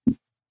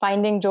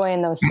finding joy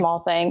in those small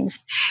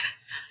things.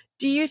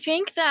 Do you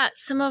think that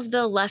some of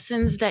the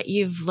lessons that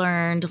you've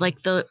learned, like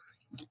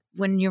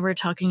when you were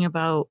talking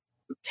about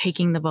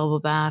taking the bubble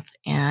bath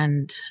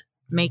and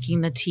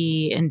making the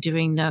tea and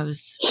doing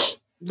those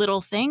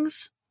little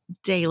things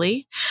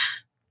daily,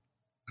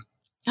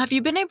 have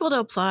you been able to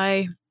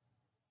apply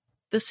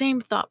the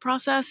same thought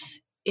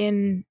process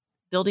in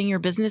building your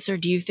business, or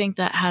do you think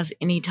that has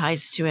any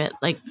ties to it?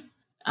 Like,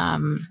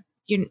 do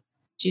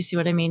you see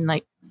what I mean?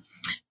 Like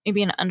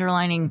maybe an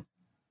underlining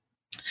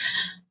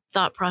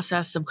thought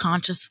process,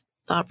 subconscious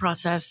thought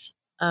process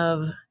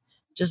of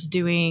just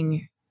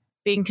being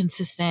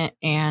consistent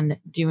and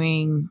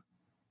doing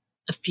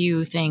a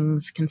few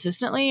things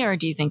consistently, or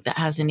do you think that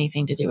has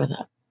anything to do with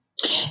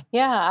it?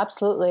 Yeah,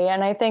 absolutely.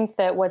 And I think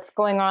that what's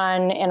going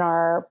on in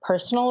our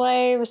personal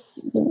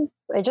lives,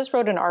 I just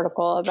wrote an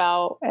article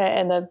about,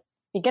 and the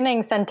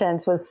beginning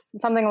sentence was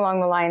something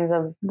along the lines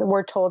of,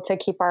 we're told to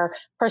keep our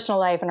personal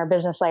life and our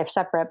business life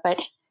separate. But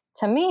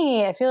to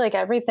me, I feel like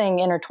everything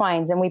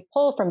intertwines and we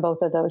pull from both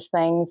of those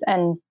things,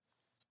 and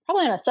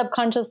probably on a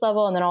subconscious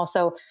level and then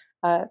also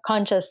a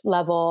conscious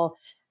level.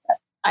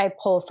 I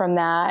pull from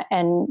that,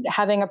 and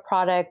having a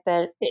product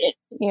that,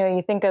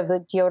 you think of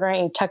the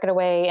deodorant, you tuck it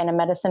away in a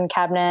medicine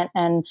cabinet,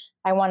 and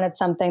I wanted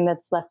something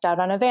that's left out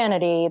on a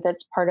vanity,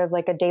 that's part of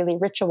like a daily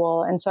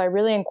ritual. And so I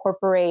really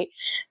incorporate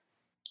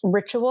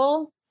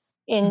ritual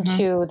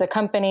into the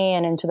company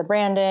and into the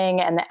branding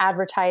and the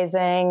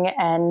advertising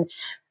and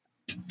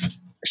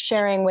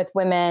sharing with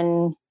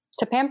women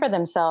to pamper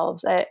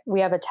themselves.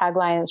 We have a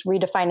tagline that's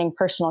redefining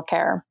personal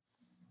care.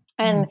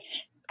 And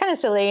it's kind of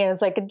silly.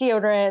 It's like a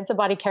deodorant, it's a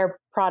body care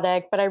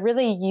product, but I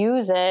really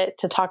use it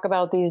to talk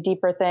about these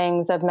deeper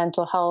things of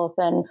mental health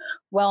and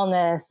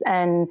wellness.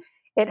 And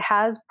it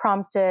has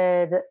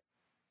prompted,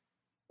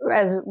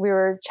 as we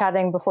were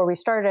chatting before we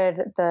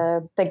started,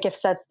 the gift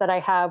sets that I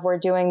have, we're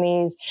doing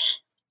these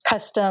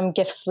custom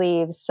gift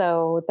sleeves.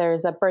 So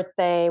there's a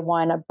birthday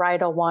one, a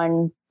bridal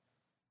one.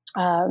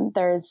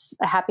 There's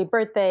a happy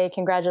birthday,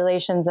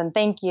 congratulations, and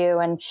thank you.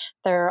 And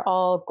they're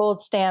all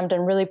gold stamped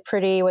and really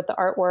pretty with the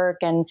artwork,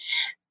 and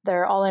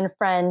they're all in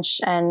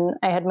French. And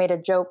I had made a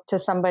joke to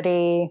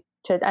somebody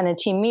on a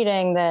team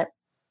meeting that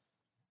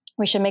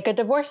we should make a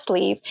divorce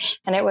sleeve.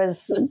 And it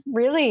was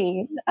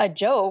really a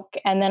joke.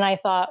 And then I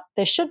thought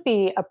this should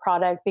be a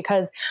product,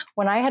 because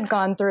when I had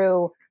gone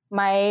through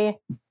my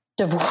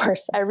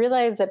divorce, I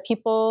realized that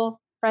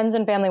friends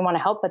and family want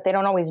to help, but they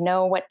don't always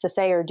know what to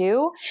say or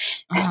do.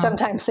 And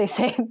sometimes they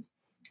say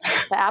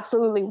the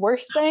absolutely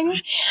worst thing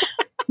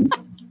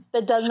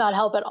that does not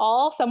help at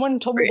all. Someone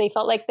told me they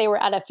felt like they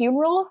were at a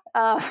funeral.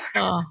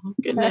 Oh,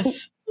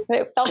 goodness.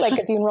 It felt like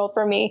a funeral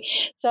for me.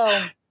 So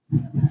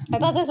I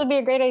thought this would be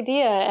a great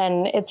idea.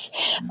 And it's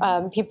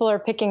people are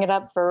picking it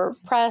up for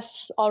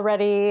press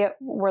already.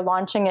 We're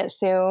launching it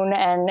soon,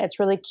 and it's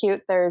really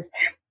cute. There's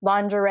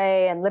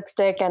lingerie and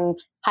lipstick and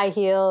high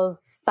heels,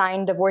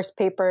 signed divorce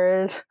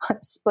papers,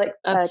 split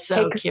That's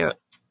so cakes. cute.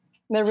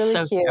 They're really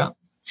so cute.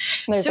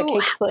 There's a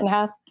cake split in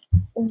half.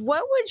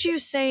 What would you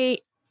say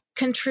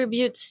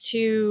contributes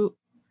to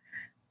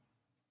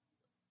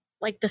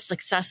like the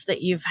success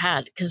that you've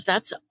had? Because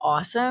that's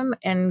awesome.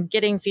 And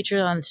getting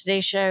featured on the Today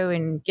Show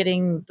and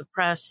getting the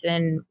press,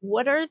 and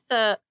what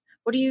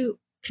do you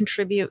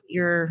contribute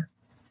your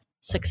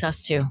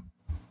success to?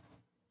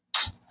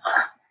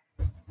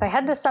 If I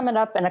had to sum it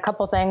up in a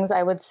couple things,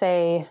 I would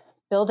say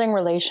building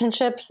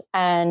relationships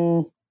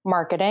and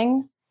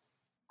marketing.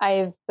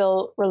 I've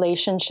built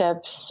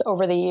relationships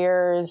over the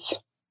years.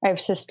 I've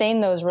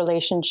sustained those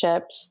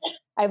relationships.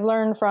 I've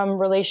learned from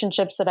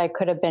relationships that I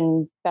could have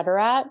been better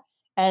at.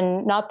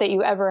 And not that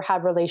you ever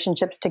have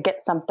relationships to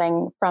get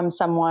something from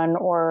someone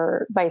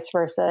or vice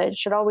versa. It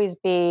should always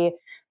be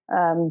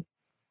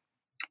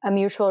a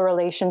mutual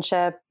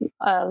relationship,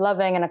 a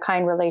loving and a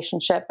kind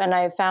relationship. And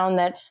I've found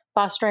that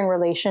fostering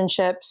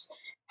relationships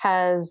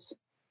has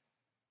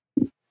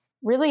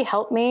really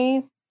helped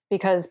me,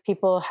 because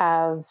people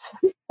have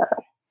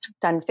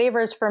done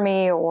favors for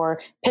me or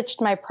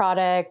pitched my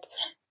product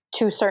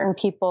to certain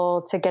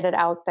people to get it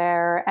out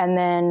there. And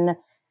then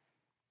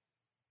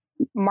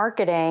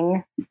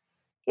marketing,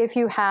 if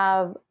you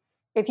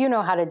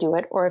know how to do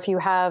it, or if you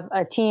have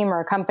a team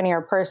or a company or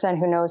a person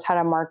who knows how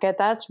to market,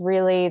 that's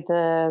really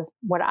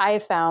what I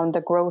found,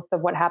 the growth of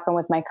what happened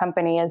with my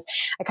company is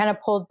I kind of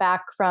pulled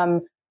back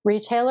from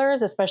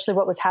retailers, especially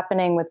what was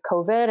happening with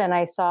COVID. And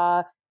I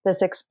saw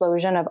this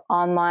explosion of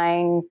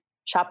online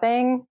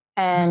shopping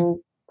and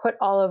put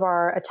all of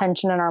our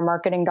attention and our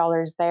marketing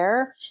dollars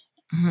there,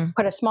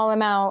 put a small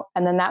amount,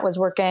 and then that was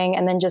working,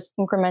 and then just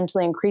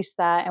incrementally increased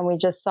that. And we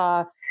just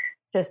saw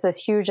just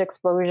this huge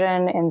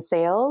explosion in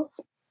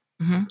sales.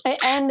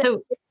 And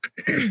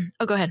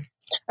go ahead.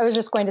 I was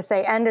just going to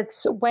say, and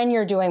it's when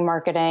you're doing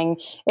marketing,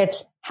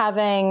 it's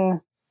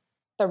having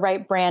the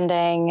right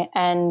branding.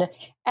 And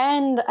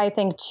I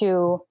think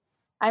too,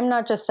 I'm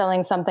not just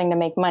selling something to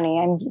make money.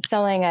 I'm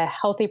selling a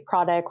healthy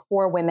product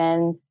for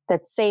women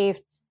that's safe,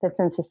 that's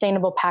in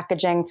sustainable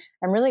packaging.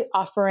 I'm really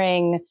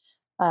offering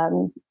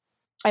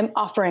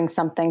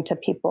something to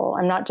people.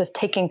 I'm not just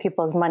taking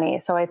people's money.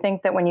 So I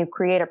think that when you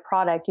create a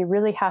product, you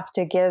really have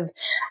to give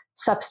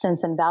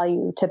substance and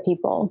value to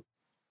people.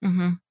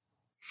 Mm-hmm.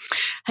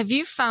 Have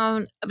you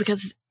found,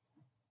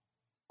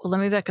 let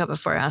me back up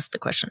before I ask the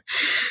question.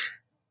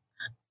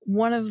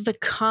 One of the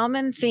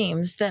common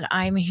themes that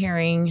I'm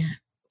hearing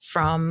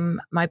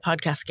from my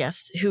podcast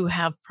guests who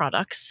have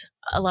products,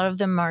 a lot of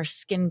them are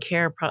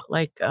skincare,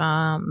 like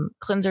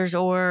cleansers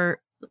or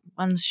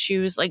one's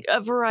shoes, like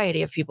a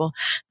variety of people.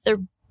 There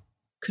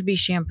could be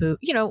shampoo,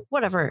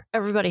 whatever.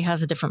 Everybody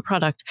has a different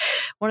product.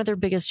 One of their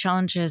biggest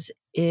challenges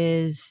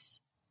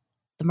is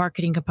the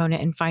marketing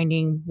component and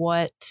finding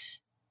what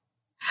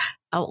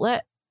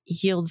outlet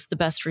yields the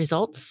best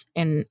results.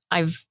 And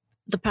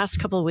the past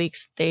couple of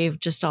weeks, they've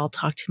just all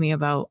talked to me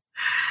about,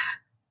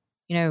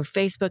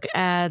 Facebook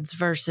ads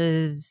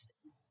versus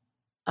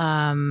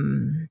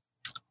other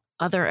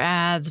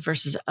ads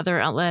versus other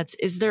outlets.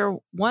 Is there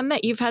one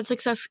that you've had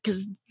success?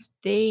 Because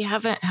they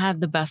haven't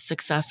had the best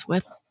success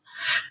with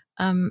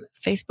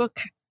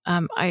Facebook.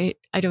 I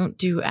don't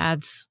do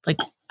ads. Like,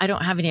 I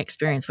don't have any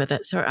experience with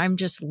it. So I'm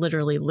just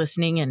literally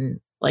listening and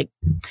like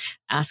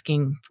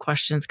asking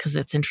questions because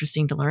it's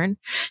interesting to learn.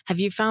 Have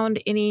you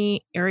found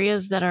any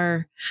areas that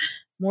are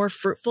more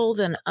fruitful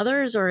than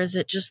others, or is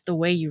it just the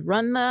way you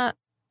run the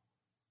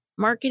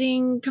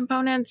marketing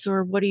components,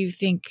 or what do you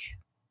think?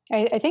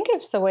 I think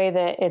it's the way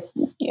that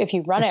if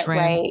you run it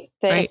right,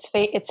 that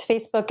it's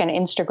Facebook and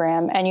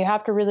Instagram, and you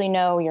have to really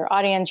know your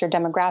audience, your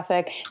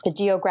demographic, the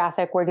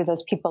geographic, where do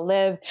those people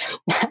live?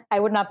 I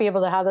would not be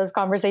able to have this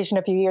conversation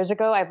a few years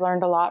ago. I've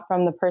learned a lot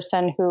from the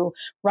person who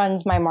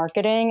runs my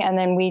marketing, and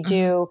then we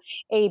do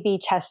A/B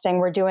testing.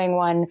 We're doing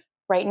one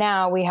right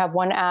now. We have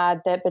one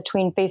ad that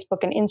between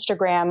Facebook and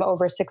Instagram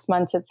over 6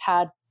 months, it's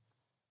had,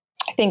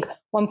 I think,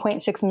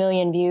 1.6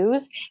 million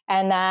views,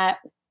 and that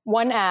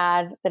one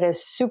ad that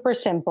is super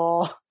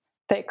simple,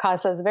 that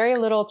costs us very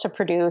little to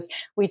produce.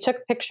 We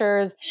took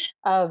pictures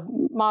of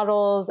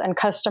models and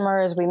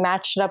customers. We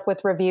matched it up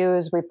with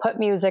reviews. We put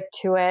music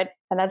to it,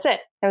 and that's it.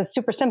 It was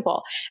super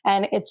simple.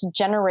 And it's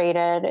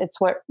generated.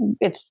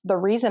 It's the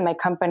reason my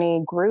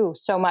company grew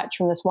so much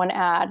from this one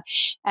ad.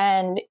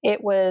 And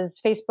it was,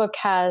 Facebook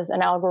has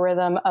an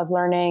algorithm of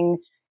learning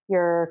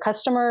your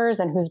customers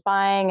and who's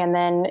buying. And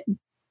then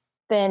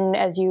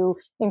as you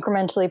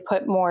incrementally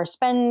put more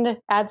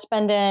ad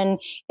spend in,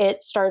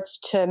 it starts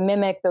to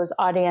mimic those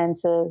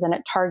audiences and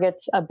it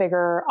targets a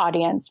bigger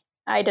audience.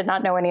 I did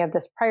not know any of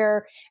this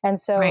prior. And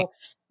so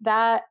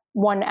that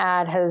one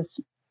ad has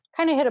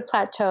kind of hit a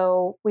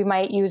plateau. We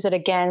might use it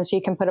again, so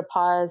you can put a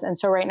pause. And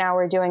so right now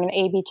we're doing an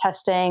A/B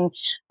testing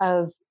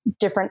of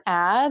different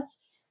ads.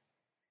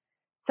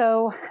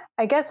 So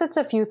I guess it's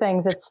a few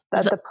things. It's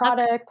the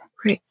product.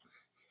 Great.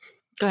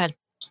 Go ahead.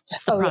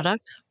 It's the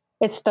product.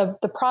 It's the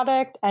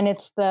product, and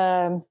it's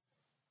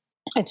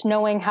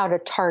knowing how to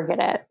target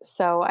it.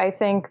 So I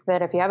think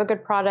that if you have a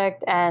good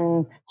product,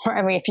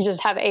 if you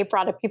just have a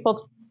product,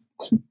 people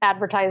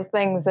advertise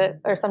things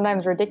that are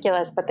sometimes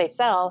ridiculous, but they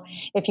sell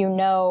if you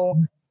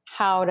know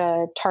how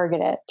to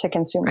target it to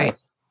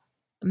consumers.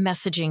 Right.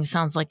 Messaging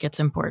sounds like it's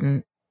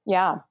important.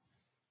 Yeah.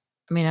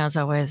 I mean, as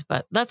always,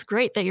 but that's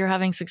great that you're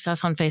having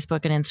success on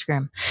Facebook and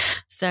Instagram.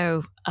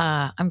 So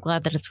I'm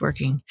glad that it's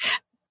working.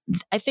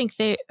 I think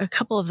a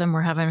couple of them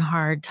were having a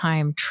hard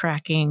time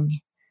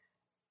tracking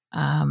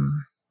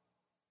the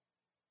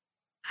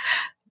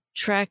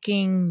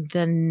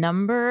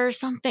number or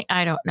something.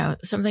 I don't know.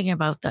 Something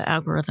about the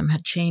algorithm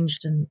had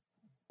changed. And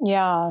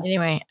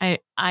anyway, I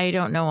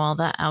don't know all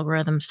that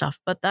algorithm stuff,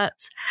 but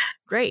that's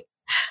great.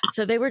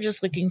 So they were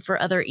just looking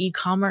for other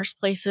e-commerce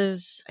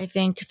places, I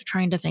think,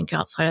 trying to think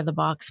outside of the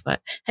box.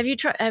 But have you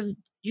done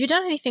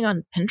anything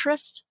on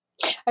Pinterest?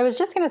 I was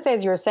just going to say,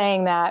 as you were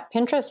saying that,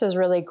 Pinterest is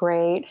really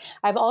great.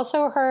 I've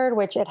also heard,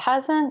 which it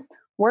hasn't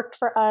worked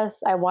for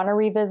us, I want to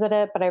revisit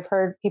it, but I've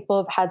heard people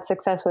have had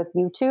success with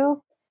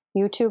YouTube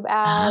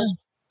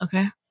ads.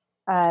 Okay.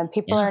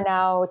 People are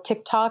now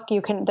TikTok.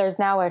 There's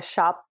now a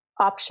shop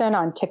option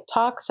on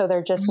TikTok. So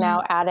they're just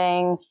now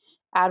adding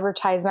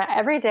advertisement.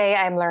 Every day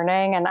I'm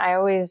learning, and I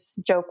always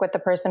joke with the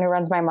person who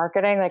runs my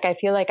marketing. Like, I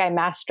feel like I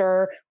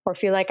master or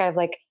feel like I've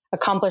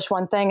accomplished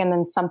one thing and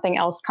then something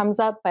else comes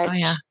up. But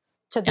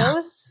to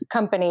those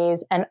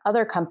companies and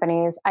other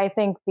companies, I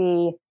think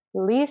the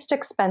least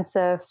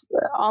expensive,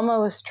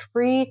 almost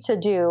free to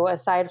do,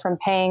 aside from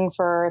paying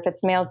for, if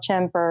it's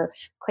MailChimp or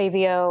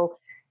Klaviyo,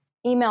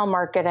 email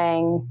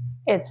marketing,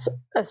 it's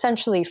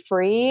essentially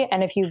free.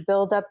 And if you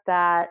build up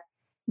that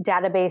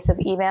database of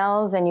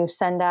emails and you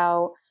send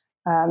out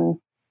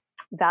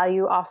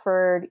value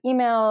offered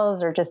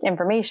emails or just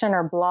information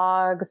or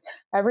blogs,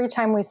 every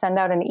time we send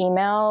out an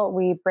email,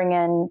 we bring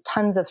in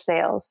tons of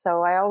sales.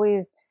 So I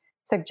always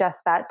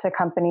suggest that to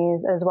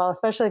companies as well,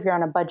 especially if you're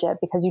on a budget,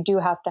 because you do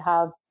have to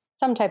have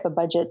some type of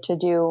budget to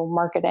do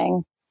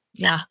marketing.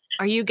 Yeah.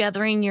 Are you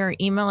gathering your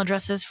email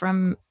addresses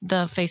from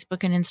the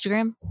Facebook and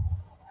Instagram?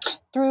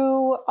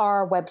 Through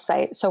our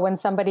website. So when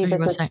somebody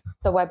visits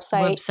the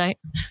website,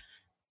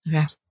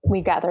 Okay.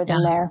 we gather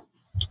them there.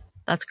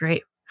 That's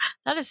great.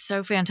 That is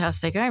so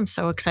fantastic. I'm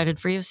so excited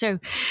for you. So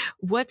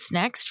what's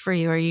next for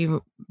you? Are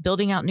you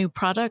building out new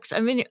products?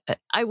 I mean,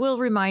 I will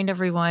remind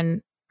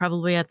everyone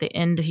probably at the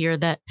end here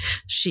that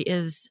she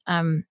is,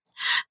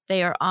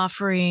 they are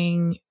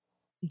offering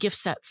gift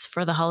sets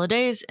for the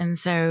holidays. And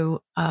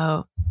so,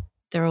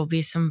 there will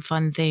be some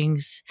fun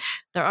things.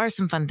 There are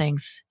some fun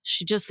things.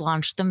 She just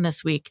launched them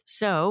this week.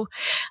 So,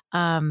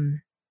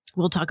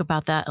 we'll talk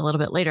about that a little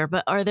bit later.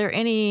 But are there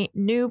any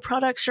new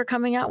products you're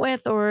coming out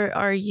with, or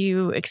are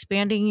you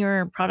expanding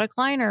your product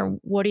line, or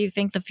what do you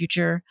think the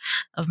future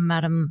of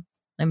Madame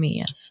Lemmy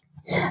is?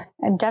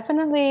 And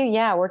definitely,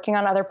 working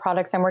on other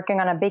products. I'm working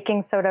on a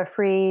baking soda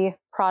free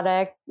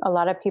product. A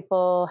lot of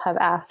people have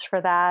asked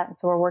for that.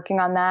 So we're working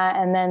on that.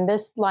 And then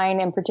this line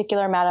in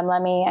particular, Madame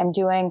Lemmy, I'm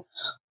doing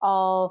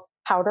all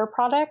powder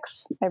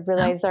products. I've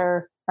realized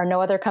there are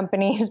no other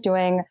companies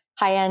doing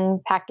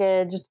high-end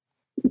packaged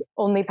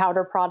only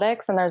powder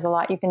products. And there's a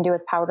lot you can do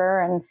with powder.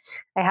 And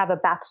I have a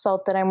bath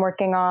salt that I'm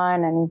working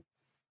on and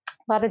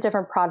a lot of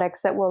different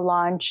products that we'll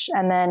launch.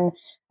 And then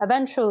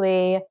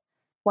eventually,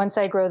 once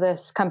I grow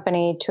this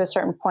company to a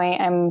certain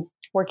point, I'm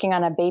working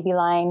on a baby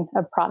line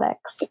of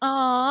products.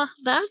 Oh,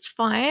 that's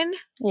fun.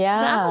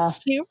 Yeah.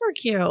 That's super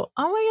cute. Oh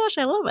my gosh,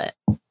 I love it.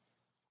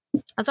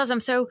 That's awesome.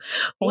 So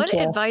what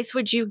advice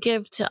would you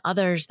give to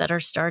others that are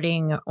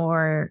starting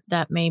or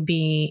that may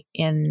be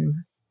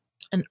in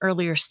an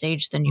earlier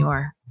stage than you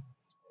are?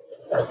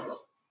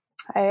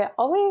 I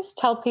always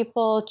tell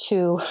people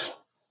to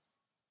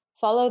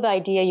follow the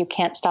idea you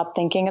can't stop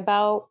thinking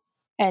about,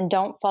 and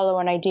don't follow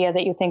an idea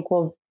that you think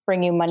will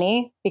bring you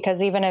money,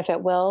 because even if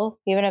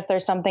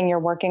there's something you're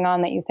working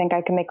on that you think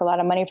I can make a lot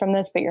of money from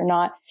this, but you're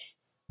not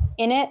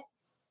in it,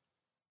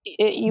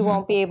 you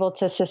won't be able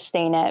to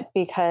sustain it.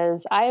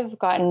 Because I've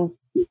gotten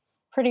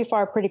pretty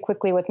far pretty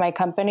quickly with my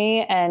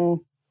company, and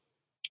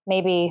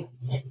maybe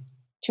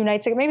 2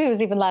 nights ago, maybe it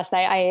was even last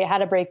night, I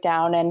had a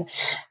breakdown and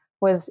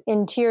was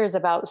in tears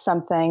about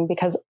something,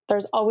 because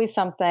there's always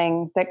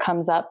something that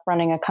comes up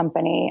running a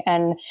company.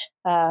 And,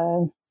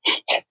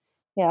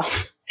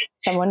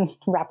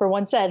 rapper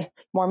once said,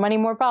 more money,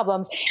 more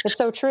problems. It's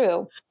so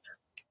true.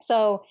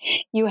 So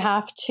you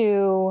have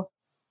to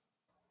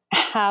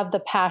have the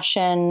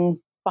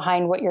passion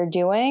behind what you're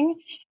doing.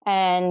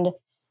 And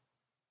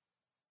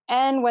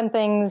when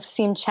things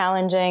seem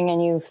challenging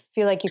and you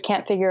feel like you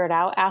can't figure it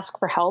out, ask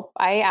for help.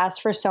 I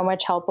asked for so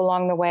much help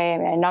along the way. I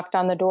mean, I knocked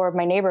on the door of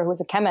my neighbor who's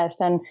a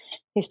chemist, and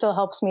he still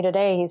helps me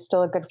today. He's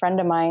still a good friend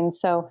of mine.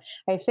 So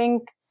I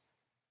think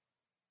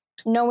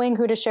knowing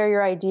who to share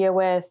your idea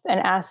with and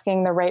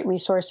asking the right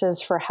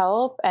resources for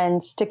help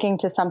and sticking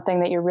to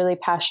something that you're really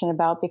passionate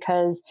about,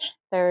 because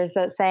there's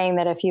that saying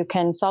that if you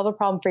can solve a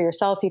problem for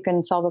yourself, you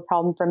can solve a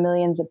problem for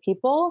millions of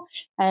people.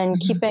 And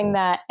keeping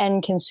that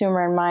end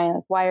consumer in mind,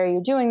 like, why are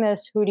you doing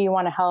this? Who do you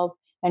want to help?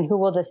 And who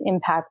will this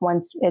impact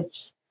once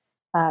it's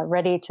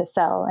ready to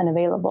sell and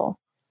available?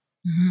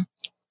 I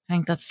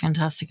think that's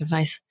fantastic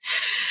advice.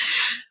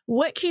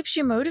 What keeps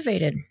you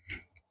motivated?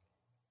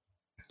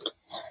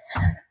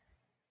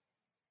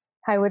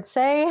 I would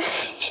say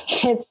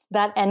it's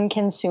that end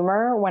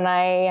consumer. When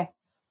I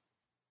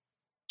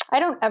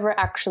don't ever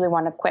actually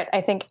want to quit.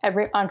 I think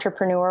every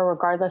entrepreneur,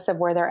 regardless of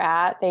where they're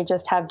at, they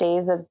just have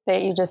days of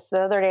the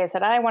other day I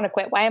said, I want to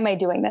quit. Why am I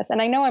doing this?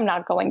 And I know I'm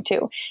not going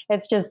to.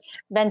 It's just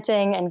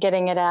venting and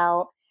getting it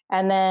out.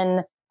 And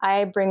then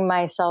I bring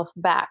myself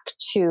back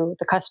to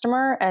the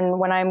customer. And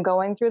when I'm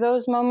going through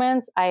those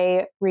moments,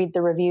 I read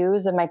the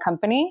reviews of my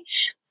company.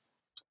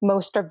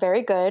 Most are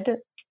very good.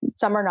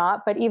 Some are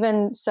not, but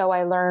even so,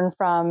 I learn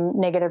from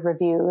negative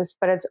reviews,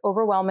 but it's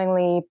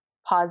overwhelmingly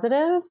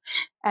positive.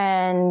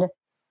 And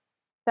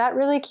that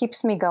really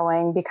keeps me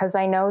going, because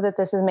I know that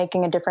this is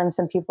making a difference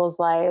in people's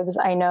lives.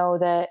 I know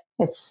that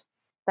it's,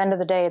 at the end of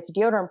the day, it's a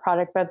deodorant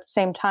product, but at the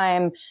same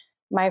time,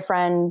 my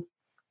friend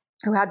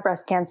who had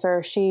breast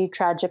cancer, she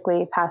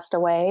tragically passed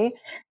away.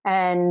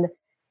 And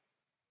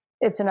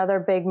it's another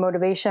big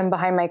motivation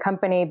behind my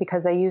company,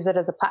 because I use it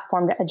as a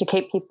platform to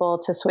educate people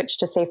to switch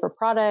to safer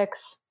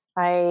products.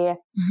 I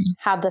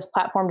have this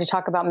platform to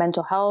talk about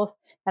mental health.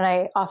 And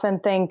I often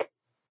think,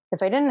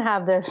 if I didn't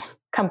have this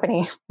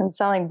company and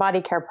selling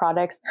body care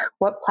products,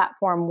 what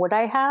platform would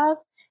I have?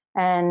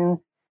 And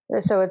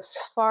so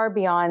it's far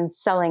beyond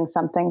selling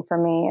something for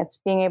me. It's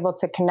being able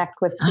to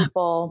connect with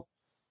people.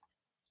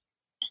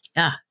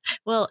 Yeah.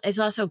 Well, it's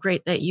also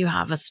great that you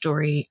have a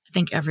story. I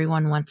think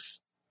everyone wants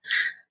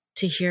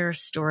to hear a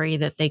story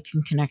that they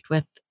can connect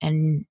with,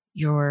 and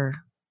your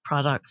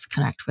products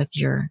connect with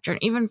your journey,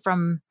 even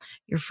from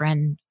your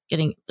friend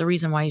getting the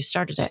reason why you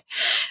started it.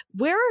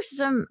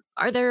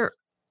 Are there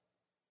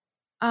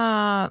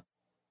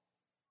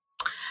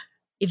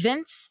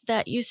events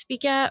that you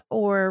speak at,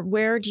 or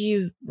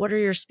what are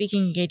your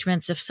speaking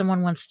engagements if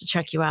someone wants to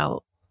check you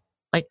out,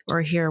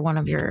 or hear one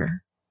of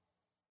your?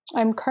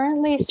 I'm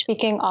currently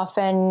speaking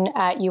often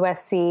at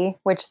USC,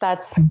 which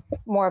that's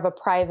more of a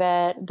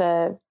private,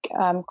 the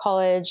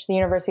college, the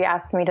university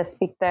asked me to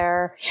speak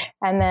there.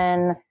 And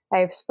then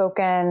I've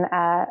spoken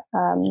at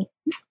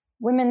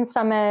women's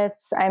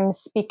summits. I'm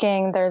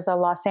speaking. There's a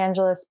Los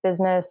Angeles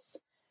business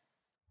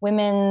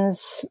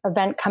women's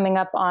event coming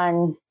up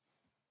on,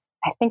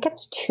 I think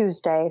it's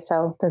Tuesday.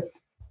 So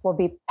this will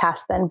be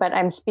past then, but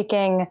I'm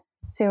speaking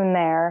soon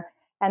there.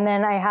 And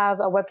then I have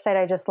a website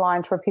I just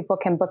launched where people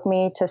can book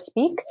me to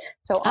speak.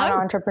 So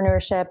on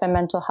entrepreneurship and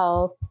mental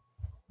health.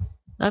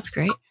 That's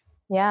great.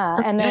 Yeah.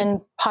 That's and good.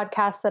 Then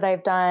podcasts that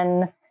I've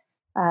done.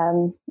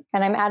 And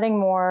I'm adding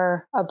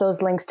more of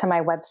those links to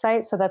my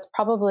website. So that's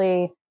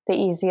probably the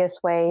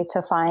easiest way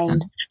to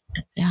find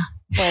where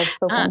I've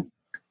spoken.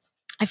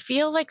 I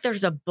feel like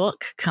there's a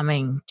book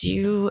coming. Do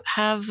you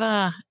have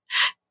that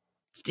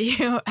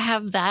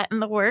in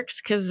the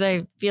works? Because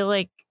I feel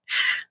like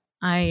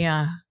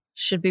I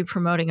should be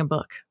promoting a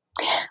book.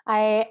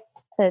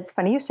 It's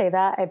funny you say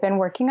that. I've been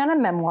working on a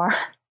memoir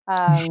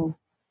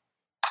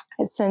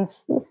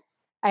since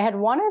I had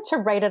wanted to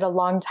write it a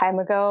long time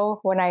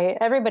ago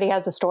everybody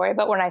has a story,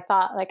 but when I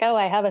thought like, oh,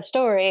 I have a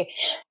story.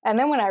 And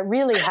then when I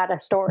really had a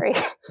story,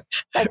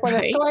 like when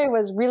the story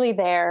was really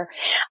there,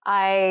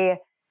 I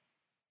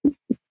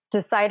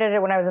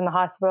decided when I was in the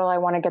hospital, I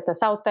want to get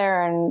this out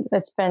there. And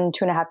it's been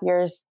 2.5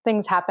 years.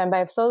 Things happen, but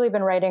I've slowly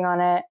been writing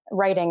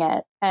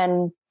it.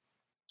 And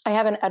I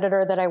have an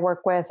editor that I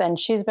work with, and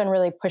she's been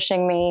really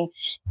pushing me,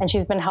 and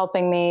she's been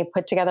helping me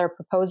put together a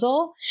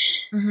proposal.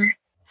 Mm-hmm.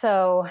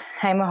 So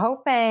I'm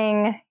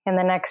hoping in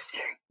the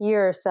next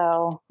year or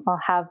so, I'll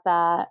have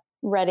that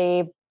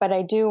ready. But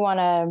I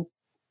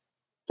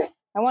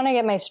want to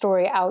get my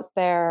story out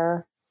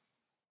there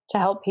to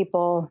help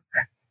people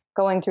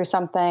going through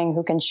something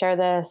who can share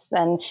this.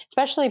 And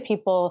especially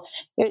people,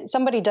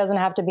 somebody doesn't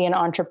have to be an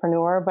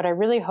entrepreneur, but I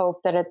really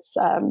hope that it's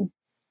a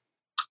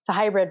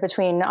hybrid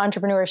between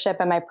entrepreneurship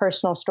and my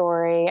personal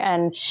story.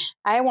 And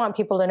I want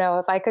people to know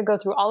if I could go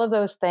through all of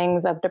those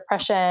things of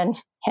depression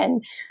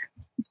and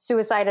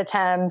suicide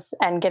attempts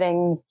and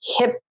getting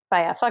hit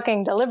by a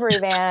fucking delivery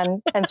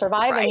van and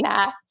surviving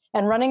that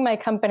and running my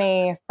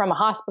company from a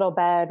hospital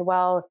bed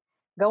while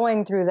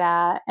going through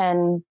that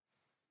and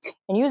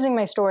using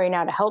my story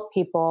now to help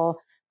people,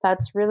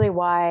 that's really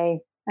why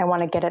I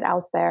want to get it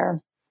out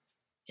there.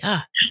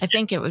 Yeah, I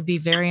think it would be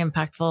very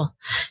impactful,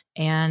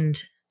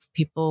 and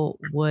people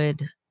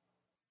would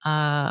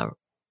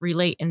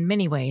relate in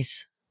many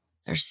ways.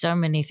 There's so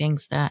many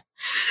things that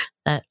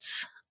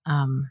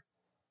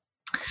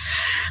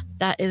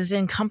is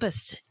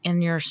encompassed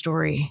in your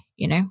story,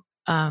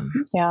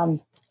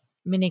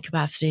 many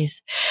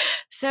capacities.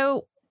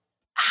 So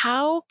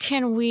how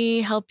can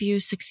we help you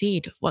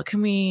succeed? What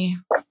can we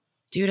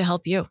do to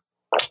help you?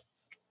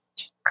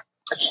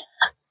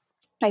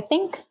 I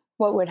think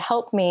what would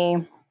help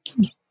me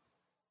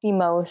the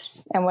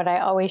most, and what I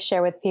always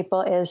share with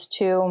people, is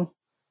to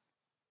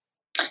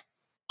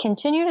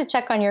continue to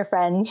check on your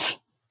friends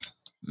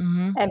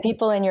and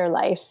people in your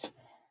life.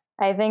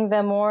 I think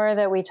the more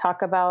that we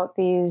talk about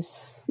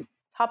these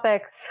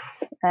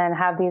topics and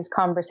have these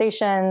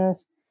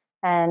conversations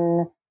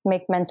and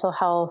make mental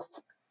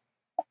health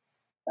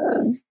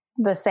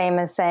the same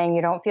as saying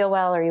you don't feel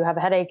well or you have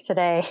a headache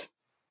today,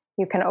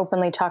 you can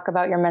openly talk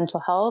about your mental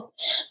health.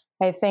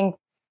 I think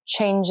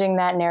changing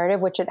that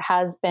narrative, which it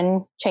has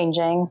been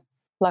changing,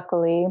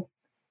 luckily,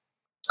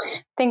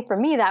 I think for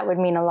me, that would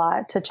mean a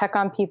lot, to check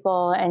on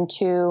people and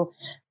to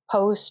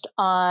post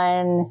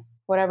on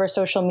whatever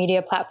social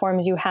media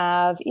platforms you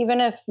have,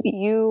 even if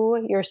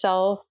you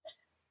yourself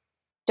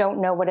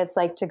don't know what it's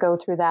like to go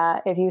through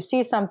that. If you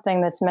see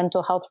something that's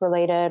mental health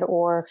related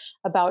or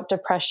about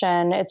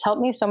depression, it's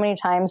helped me so many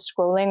times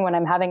scrolling when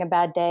I'm having a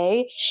bad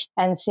day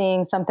and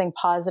seeing something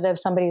positive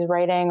somebody's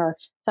writing or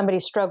somebody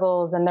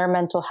struggles in their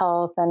mental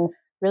health and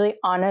really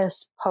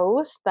honest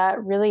posts.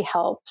 That really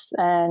helps.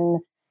 And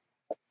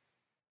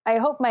I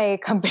hope my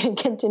company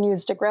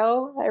continues to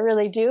grow. I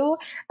really do.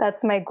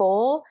 That's my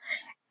goal.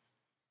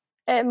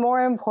 And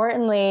more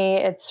importantly,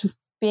 it's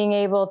being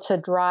able to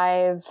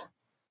drive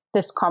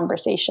this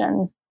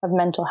conversation of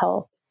mental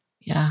health.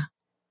 Yeah.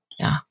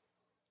 Yeah.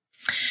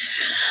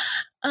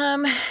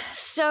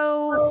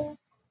 So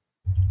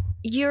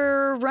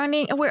you're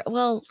running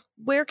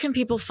where can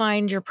people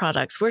find your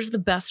products? Where's the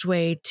best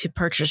way to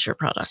purchase your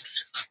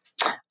products?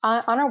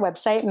 On our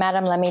website,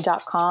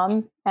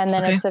 madamlemmy.com. And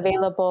then it's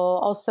available.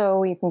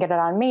 Also, you can get it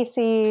on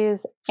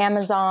Macy's,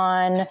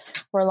 Amazon.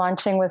 We're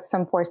launching with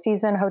some Four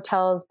Seasons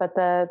hotels, but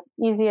the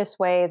easiest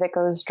way that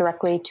goes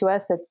directly to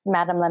us, it's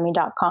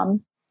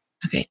madamlemmy.com.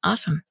 Okay,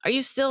 awesome. Are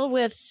you still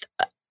with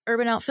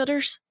Urban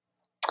Outfitters?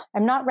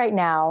 I'm not right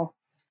now.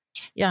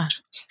 Yeah.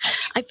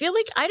 I feel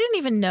like I didn't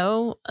even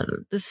know,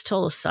 this is a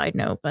total side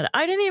note, but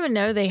I didn't even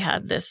know they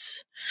had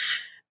this.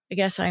 I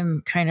guess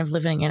I'm kind of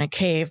living in a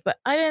cave, but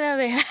I didn't know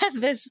they had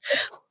this.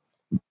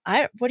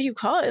 What do you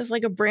call it? It's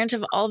like a branch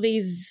of all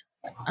these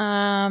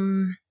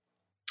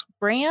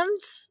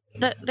brands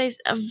that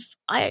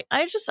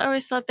I just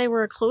always thought they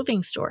were a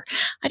clothing store.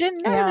 I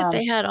didn't know that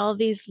they had all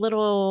these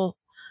little,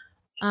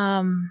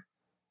 one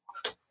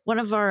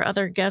of our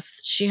other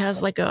guests, she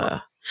has like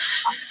a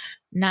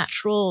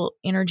natural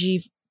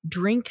energy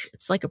drink.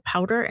 It's like a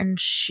powder, and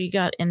she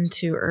got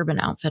into Urban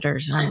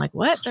Outfitters, and I'm like,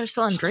 what? They're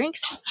selling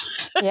drinks?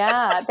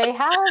 Yeah, they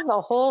have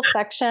a whole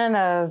section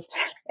of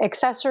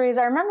accessories.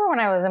 I remember when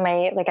I was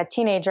a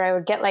teenager, I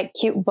would get like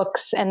cute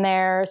books in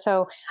there.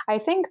 So I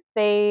think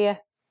they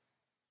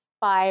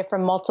buy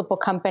from multiple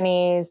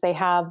companies. They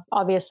have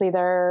obviously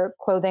their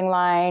clothing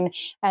line,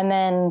 and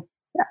then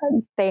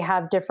they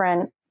have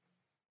different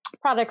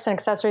products and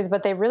accessories,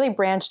 but they really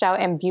branched out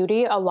in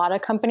beauty. A lot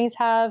of companies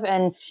have,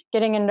 and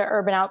getting into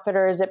Urban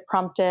Outfitters, it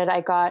prompted, I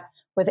got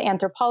with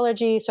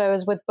Anthropologie. So I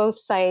was with both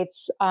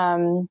sites,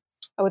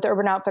 with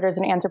Urban Outfitters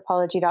and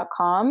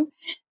Anthropologie.com,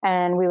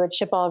 and we would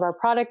ship all of our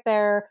product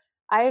there.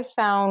 I've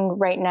found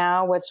right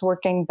now what's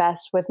working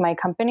best with my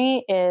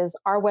company is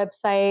our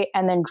website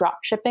and then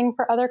drop shipping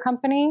for other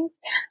companies.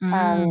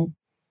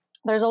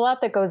 There's a lot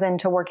that goes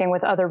into working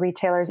with other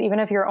retailers, even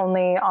if you're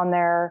only on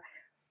their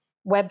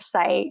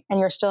website and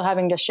you're still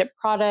having to ship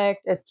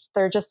product.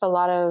 There are just a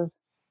lot of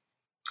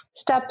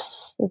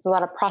steps. There's a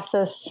lot of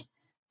process.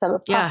 It's a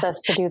process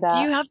to do that.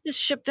 Do you have to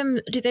ship them?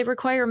 Do they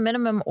require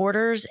minimum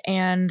orders?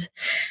 And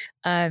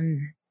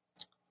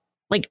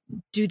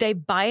do they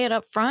buy it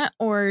up front,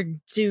 or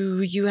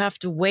do you have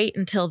to wait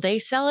until they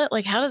sell it?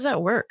 Like, how does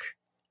that work?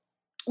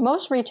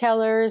 Most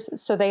retailers,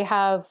 so they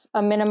have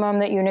a minimum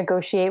that you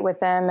negotiate with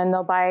them, and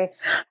they'll buy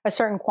a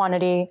certain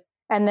quantity.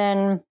 And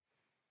then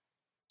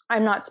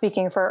I'm not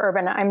speaking for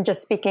Urban, I'm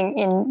just speaking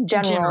in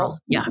general.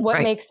 Yeah,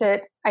 what makes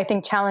it, I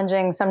think,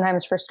 challenging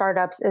sometimes for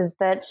startups is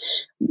that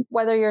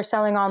whether you're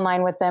selling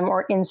online with them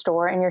or in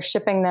store and you're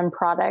shipping them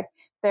product,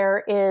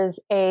 there is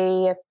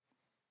a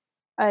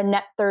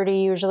net 30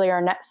 usually, or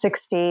net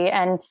 60.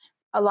 And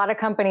a lot of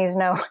companies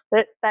know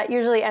that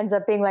usually ends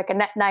up being like a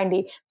net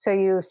 90. So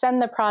you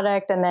send the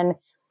product, and then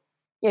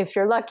if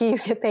you're lucky, you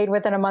get paid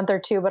within a month or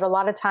two. But a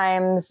lot of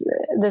times,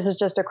 this is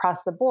just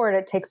across the board,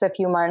 it takes a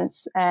few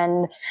months.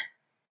 And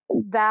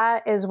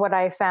that is what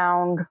I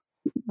found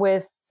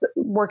with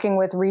working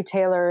with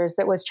retailers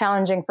that was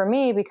challenging for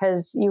me,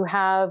 because you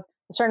have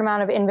a certain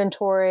amount of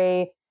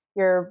inventory,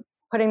 you're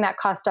putting that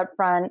cost up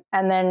front,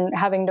 and then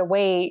having to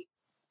wait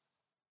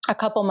a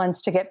couple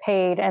months to get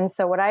paid. And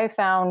so what I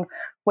found,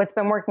 what's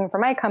been working for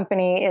my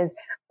company, is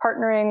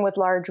partnering with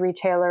large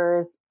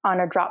retailers on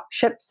a drop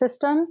ship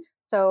system.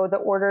 So the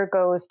order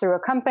goes through a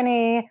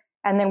company,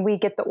 and then we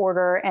get the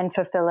order and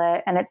fulfill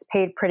it, and it's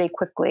paid pretty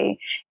quickly.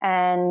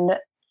 And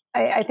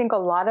I think a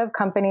lot of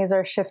companies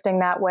are shifting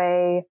that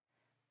way.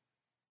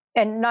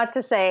 And not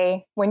to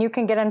say, when you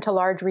can get into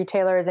large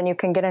retailers and you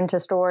can get into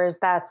stores,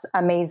 that's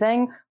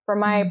amazing. For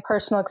my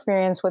personal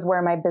experience with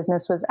where my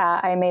business was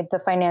at, I made the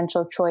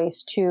financial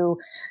choice to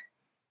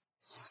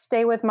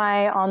stay with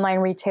my online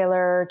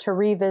retailer, to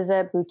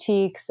revisit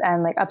boutiques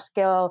and like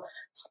upscale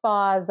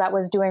spas that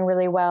was doing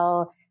really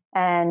well,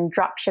 and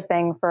drop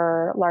shipping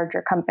for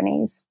larger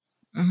companies.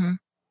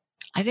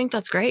 I think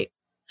that's great.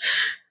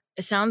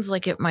 It sounds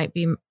like it might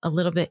be a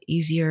little bit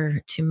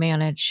easier to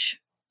manage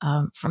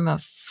from a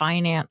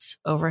finance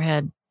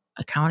overhead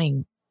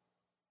accounting.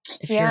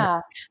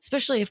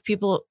 Especially if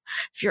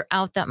you're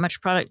out that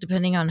much product,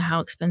 depending on how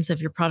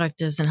expensive your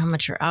product is and how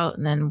much you're out,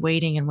 and then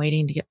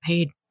waiting to get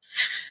paid.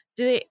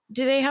 Do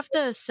they have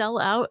to sell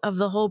out of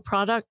the whole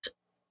product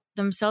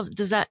themselves?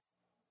 Does that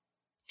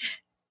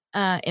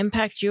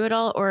impact you at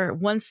all? Or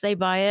once they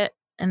buy it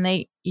and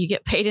you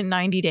get paid in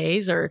 90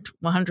 days or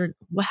 100,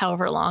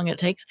 however long it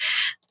takes,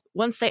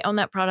 once they own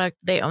that product,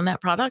 they own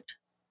that product?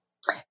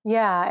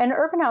 Yeah. And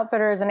Urban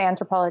Outfitters and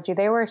Anthropologie,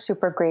 they were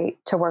super great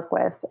to work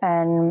with,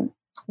 and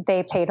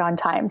they paid on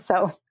time.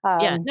 So,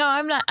 I'm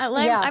not,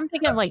 I'm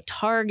thinking of like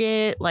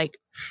Target,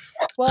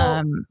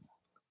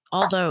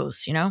 all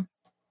those,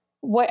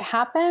 What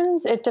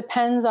happens, it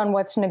depends on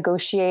what's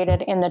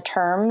negotiated in the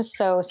terms.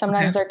 So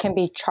sometimes there can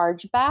be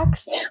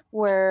chargebacks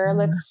where,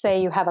 let's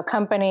say you have a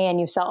company and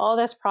you sell all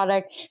this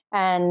product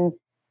and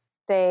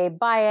they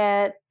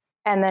buy it,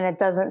 and then it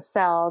doesn't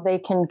sell, they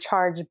can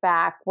charge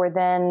back, where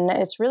then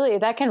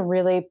that can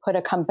really put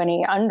a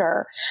company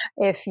under.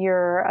 If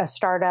you're a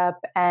startup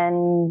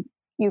and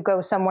you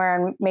go somewhere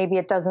and maybe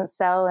it doesn't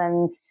sell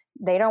and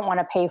they don't want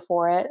to pay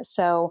for it.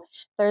 So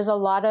there's a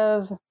lot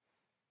of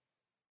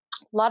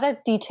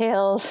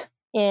details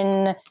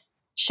in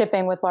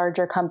shipping with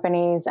larger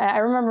companies. I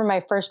remember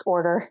my first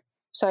order.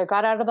 So I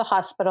got out of the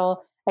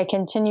hospital. I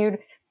continued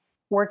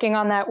working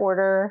on that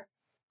order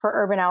for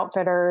Urban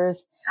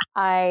Outfitters.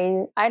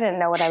 I didn't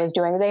know what I was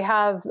doing.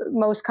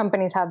 Most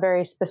companies have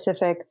very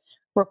specific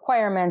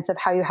requirements of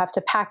how you have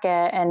to pack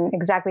it and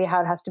exactly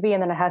how it has to be.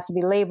 And then it has to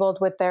be labeled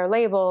with their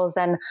labels.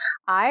 And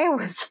I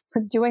was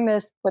doing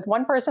this with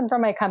one person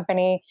from my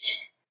company,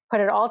 put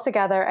it all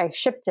together. I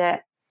shipped it.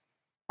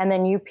 And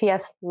then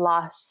UPS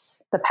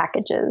lost the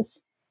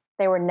packages.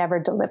 They were never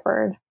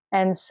delivered.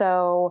 And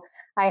so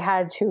I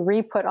had to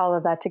re-put all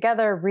of that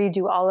together,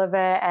 redo all of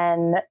it.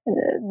 And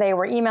they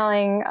were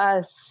emailing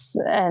us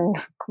and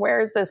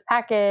where's this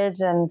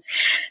package? And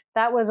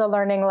that was a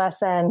learning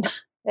lesson.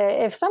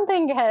 If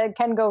something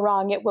can go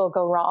wrong, it will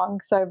go wrong.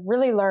 So I've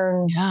really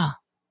learned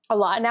a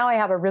lot. Now I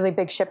have a really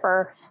big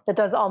shipper that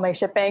does all my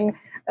shipping.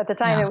 At the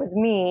time, it was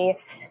me.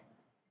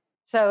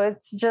 So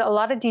it's just a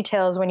lot of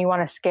details when you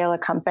want to scale a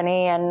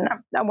company. And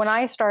when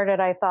I started,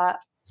 I thought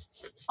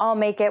I'll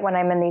make it when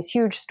I'm in these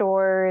huge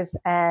stores.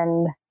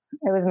 And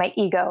it was my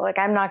ego. Like,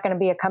 I'm not going to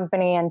be a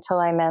company until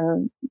I'm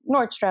in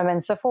Nordstrom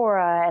and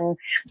Sephora. And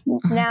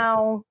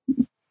now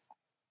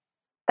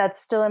that's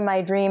still in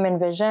my dream and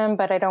vision,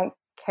 but I don't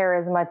care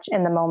as much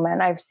in the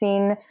moment. I've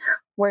seen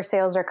where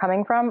sales are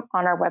coming from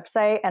on our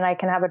website, and I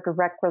can have a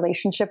direct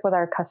relationship with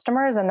our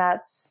customers. And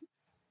that's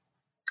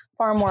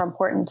far more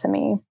important to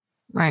me.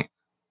 Right.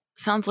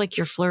 Sounds like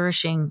you're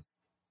flourishing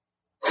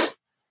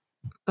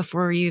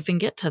before you even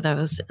get to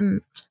those.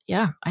 And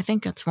yeah, I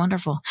think that's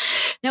wonderful.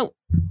 Now,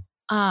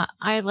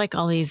 I like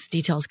all these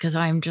details because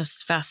I'm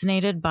just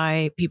fascinated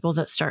by people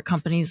that start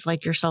companies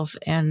like yourself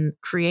and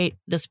create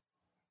this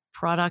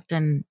product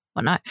and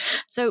whatnot.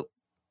 So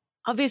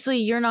obviously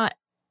you're not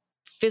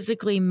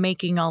physically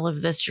making all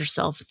of this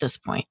yourself at this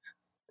point,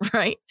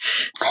 right?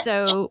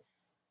 So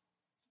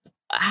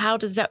how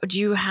does that, do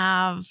you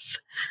have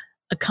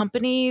a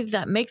company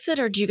that makes it,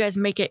 or do you guys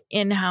make it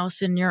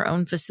in-house in your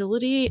own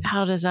facility?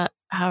 How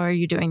are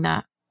you doing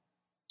that?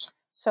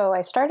 So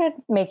I started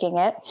making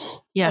it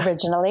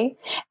originally,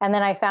 and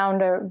then I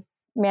found a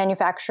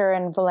manufacturer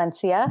in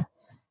Valencia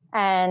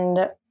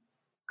and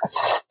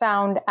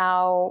found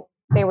out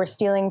they were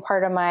stealing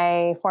part of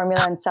my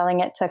formula and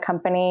selling it to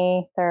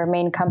their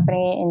main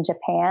company in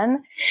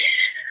Japan.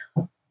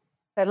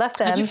 I left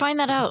them. How'd you find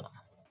that out?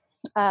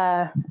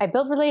 I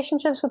build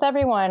relationships with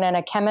everyone, and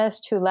a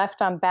chemist who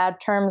left on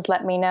bad terms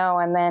let me know.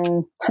 And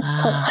then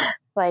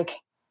like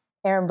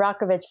Aaron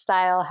Brockovich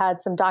style,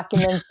 had some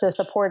documents to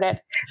support it.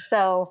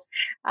 So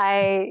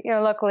I,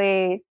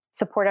 luckily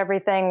support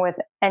everything with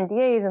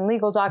NDAs and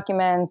legal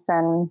documents.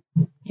 And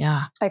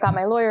I got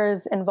my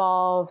lawyers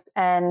involved.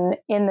 And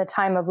in the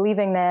time of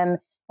leaving them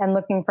and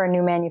looking for a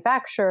new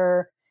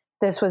manufacturer,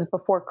 this was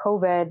before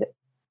COVID.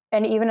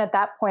 And even at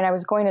that point, I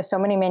was going to so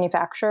many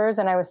manufacturers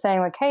and I was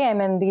saying like, hey,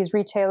 I'm in these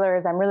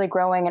retailers, I'm really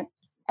growing. And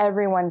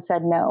everyone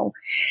said no.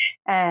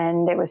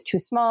 And it was too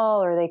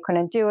small, or they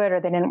couldn't do it, or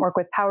they didn't work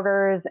with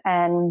powders.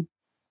 And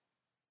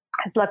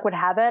as luck would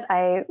have it,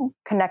 I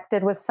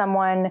connected with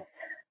someone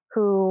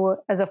who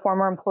is a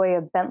former employee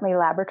of Bentley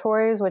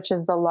Laboratories, which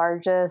is the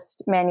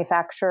largest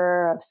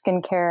manufacturer of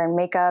skincare and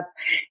makeup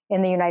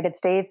in the United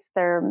States.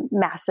 They're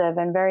massive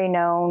and very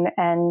known.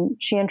 And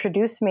she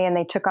introduced me and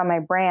they took on my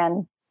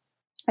brand.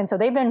 And so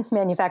they've been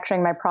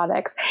manufacturing my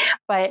products,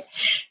 but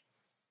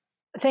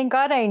thank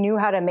God I knew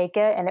how to make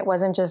it. And it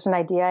wasn't just an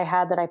idea I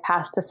had that I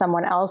passed to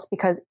someone else,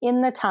 because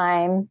in the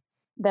time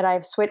that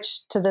I've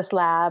switched to this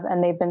lab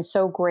and they've been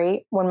so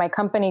great, when my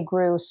company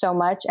grew so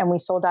much and we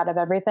sold out of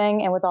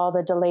everything, and with all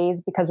the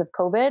delays because of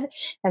COVID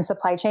and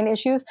supply chain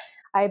issues,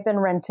 I've been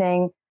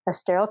renting a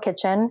sterile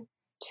kitchen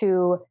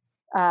to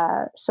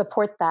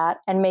support that,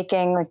 and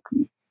making, like,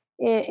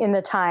 in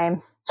the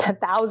time,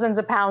 thousands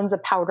of pounds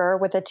of powder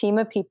with a team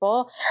of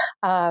people.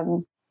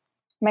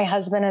 My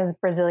husband is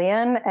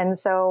Brazilian. And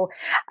so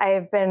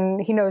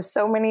he knows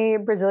so many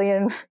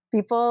Brazilian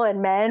people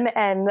and men.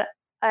 And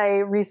I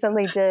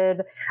recently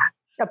did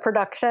a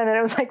production and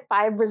it was like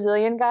 5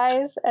 Brazilian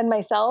guys and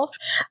myself,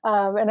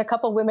 and a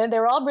couple women. They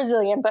were all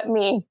Brazilian, but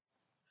me.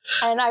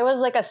 And I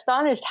was like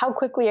astonished how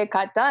quickly it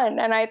got done.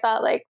 And I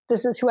thought, like,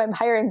 this is who I'm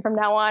hiring from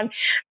now on.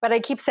 But I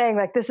keep saying,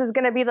 like, this is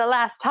going to be the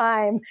last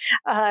time,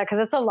 because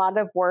it's a lot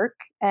of work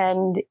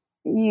and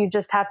you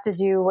just have to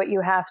do what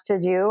you have to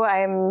do.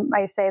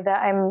 I say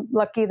that I'm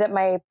lucky that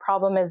my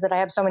problem is that I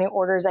have so many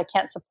orders, I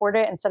can't support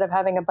it, instead of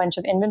having a bunch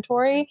of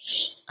inventory.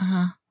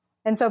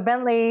 And so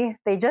Bentley,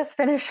 they just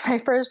finished my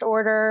first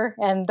order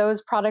and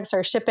those products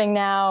are shipping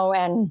now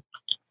and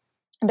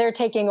they're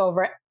taking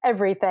over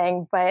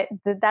everything. But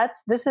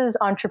this is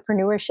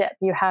entrepreneurship.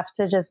 You have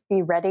to just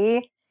be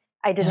ready.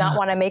 I did not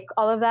want to make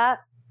all of that,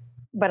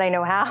 but I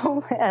know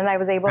how, and I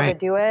was able to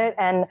do it.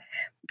 And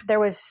there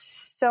was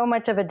so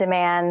much of a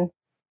demand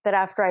that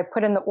after I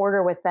put in the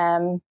order with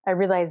them, I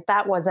realized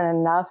that wasn't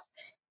enough.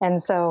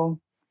 And so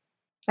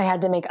I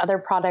had to make other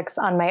products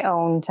on my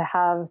own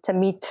to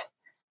meet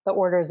the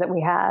orders that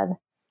we had.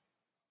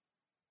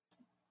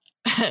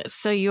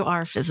 So you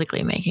are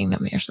physically making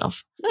them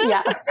yourself.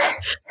 Yeah.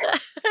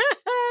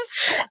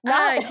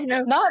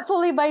 Not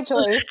fully by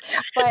choice,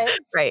 but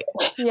right.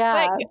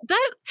 Yeah. But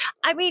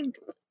I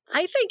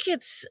think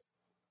it's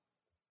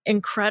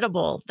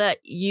incredible that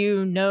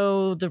you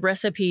know the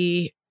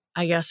recipe,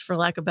 I guess, for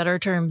lack of better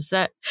terms,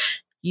 that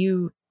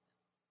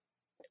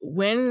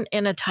when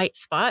in a tight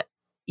spot,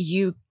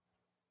 you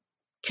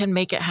can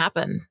make it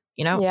happen,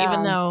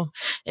 even though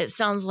it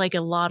sounds like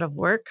a lot of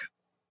work,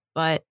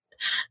 but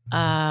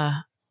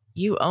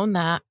you own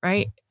that,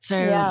 right? So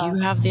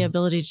you have the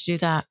ability to do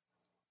that.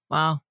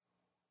 Wow.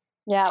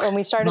 Yeah. When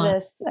we started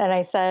this, and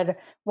I said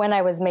when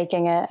I was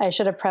making it, I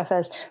should have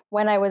prefaced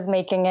when I was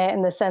making it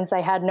in the sense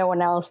I had no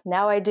one else.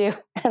 Now I do.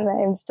 And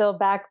I'm still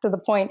back to the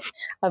point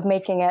of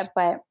making it.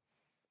 But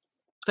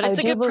it's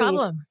a good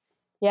problem.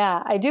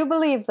 Yeah. I do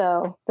believe,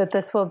 though, that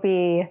this will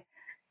be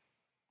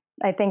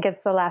I think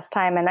it's the last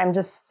time. And I'm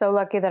just so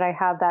lucky that I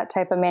have that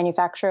type of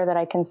manufacturer that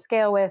I can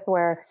scale with,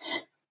 where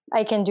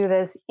I can do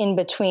this in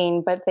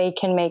between, but they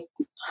can make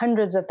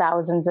hundreds of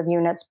thousands of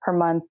units per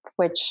month,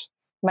 which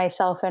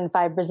myself and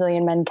 5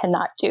 Brazilian men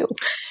cannot do.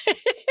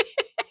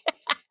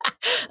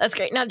 That's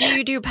great. Now, do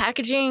you do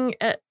packaging?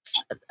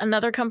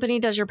 Another company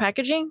does your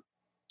packaging?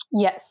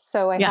 Yes.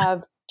 So I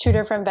have 2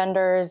 different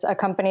vendors, a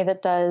company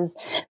that does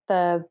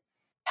the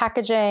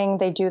packaging,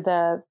 they do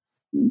the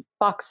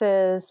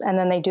boxes, and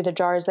then they do the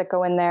jars that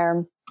go in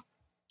there.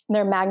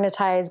 They're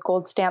magnetized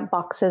gold stamp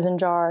boxes and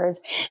jars.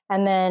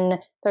 And then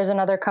there's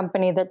another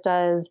company that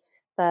does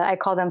I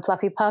call them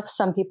fluffy puffs.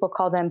 Some people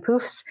call them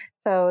poofs.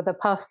 So the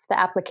puff, the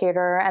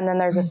applicator, and then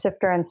there's a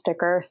sifter and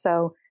sticker.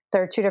 So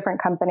there are 2 different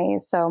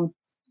companies. So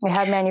I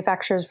have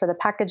manufacturers for the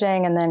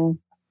packaging, and then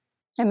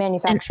a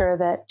manufacturer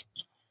that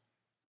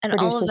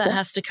all of that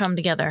has to come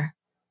together.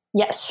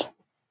 Yes.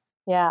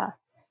 Yeah.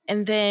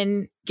 And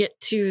then get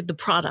to the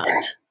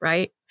product,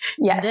 right?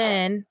 Yes.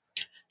 And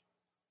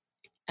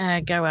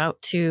then go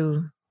out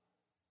to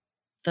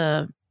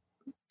the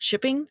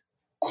shipping.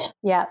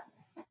 Yeah.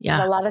 Yeah.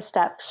 There's a lot of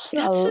steps.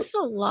 That's just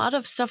a lot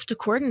of stuff to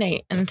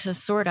coordinate and to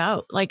sort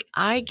out. Like,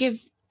 I give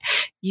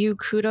you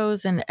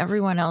kudos and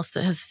everyone else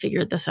that has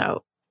figured this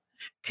out,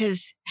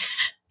 because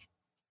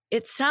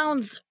it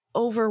sounds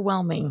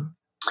overwhelming.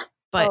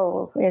 But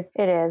it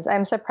is.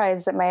 I'm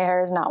surprised that my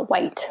hair is not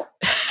white.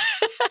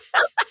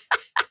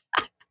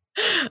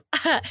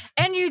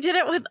 And you did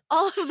it with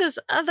all of this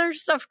other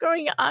stuff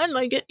going on.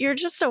 Like, you're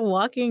just a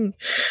walking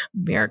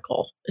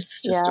miracle.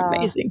 It's just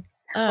amazing.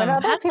 When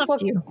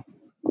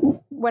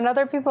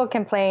other people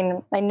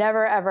complain, I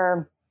never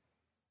ever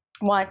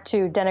want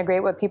to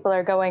denigrate what people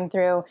are going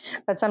through.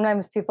 But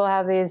sometimes people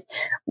have these,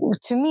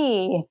 to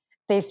me,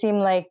 they seem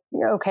like,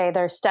 okay,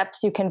 there's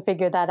steps, you can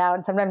figure that out.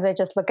 And sometimes I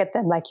just look at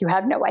them like, you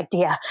have no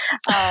idea.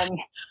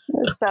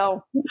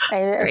 So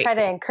I try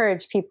to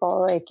encourage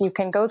people, like, you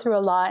can go through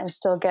a lot and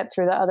still get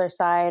through the other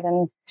side,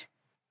 and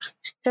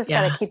just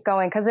got to keep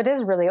going, because it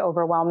is really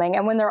overwhelming.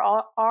 And when there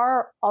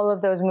are all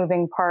of those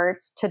moving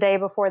parts, today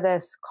before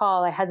this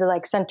call, I had to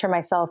center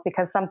myself,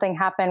 because something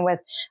happened with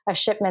a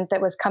shipment that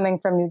was coming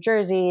from New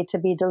Jersey to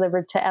be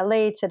delivered to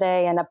LA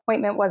today, and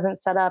appointment wasn't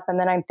set up. And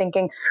then I'm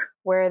thinking,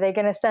 where are they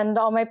going to send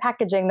all my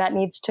packaging that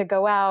needs to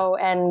go out?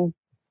 And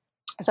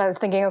so I was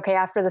thinking, okay,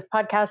 after this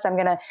podcast, I'm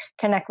going to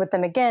connect with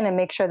them again and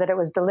make sure that it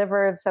was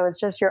delivered. So it's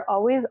just, you're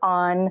always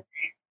on,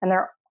 and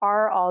there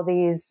are all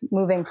these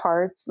moving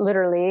parts,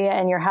 literally,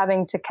 and you're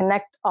having to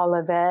connect all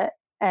of it.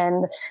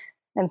 And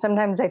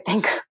sometimes I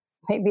think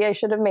maybe I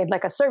should have made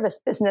a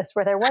service business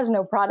where there was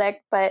no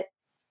product, but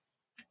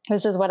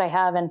this is what I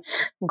have, and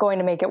I'm going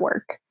to make it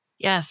work.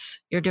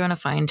 Yes, you're doing a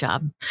fine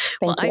job.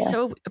 Thank you. I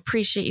so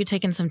appreciate you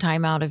taking some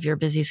time out of your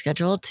busy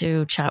schedule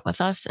to chat with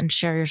us and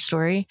share your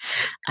story.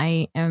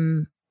 I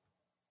am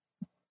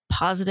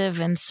positive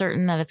and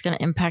certain that it's going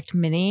to impact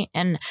many,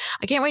 and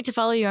I can't wait to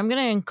follow you. I'm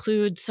going to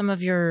include some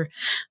of your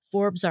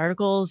Forbes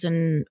articles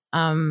and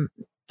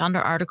founder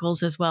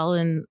articles as well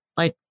in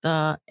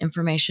the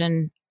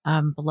information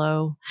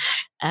below.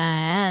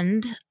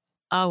 And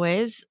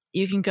always,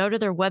 you can go to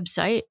their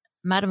website,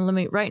 Madame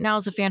Limi. Right now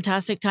is a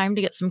fantastic time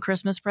to get some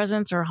Christmas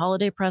presents or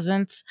holiday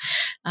presents.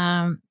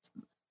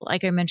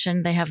 Like I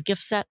mentioned, they have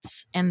gift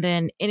sets, and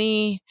then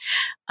any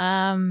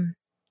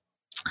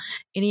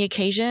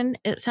occasion,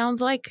 it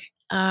sounds like,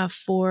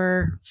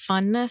 for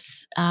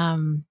funness.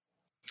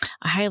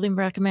 I highly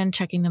recommend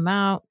checking them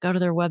out. Go to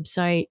their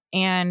website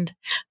and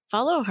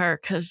follow her,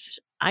 because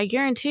I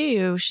guarantee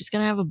you she's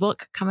going to have a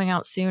book coming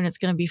out soon. It's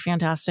going to be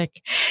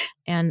fantastic.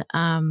 And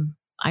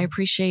I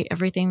appreciate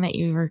everything that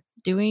you're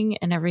doing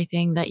and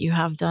everything that you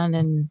have done,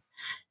 and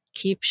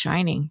keep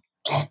shining.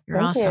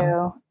 You're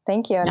awesome.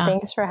 Thank you. And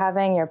thanks for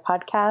having your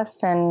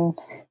podcast and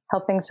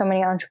helping so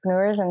many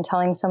entrepreneurs and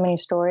telling so many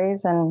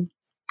stories and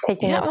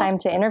taking the time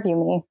to interview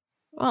me.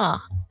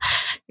 Well,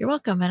 you're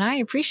welcome. And I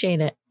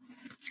appreciate it.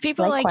 It's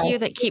people like you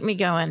that keep me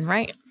going,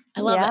 right?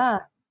 I love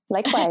it.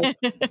 Likewise.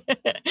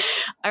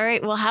 All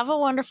right. Well, have a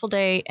wonderful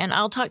day, and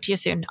I'll talk to you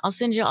soon. I'll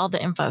send you all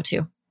the info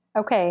too.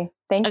 Okay.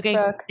 Thanks,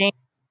 Brooke. Thanks.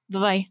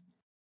 Bye-bye.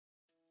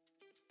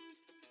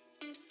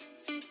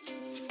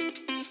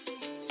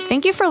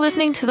 Thank you for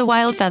listening to The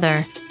Wild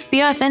Feather.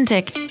 Be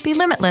authentic, be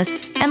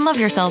limitless, and love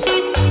yourself.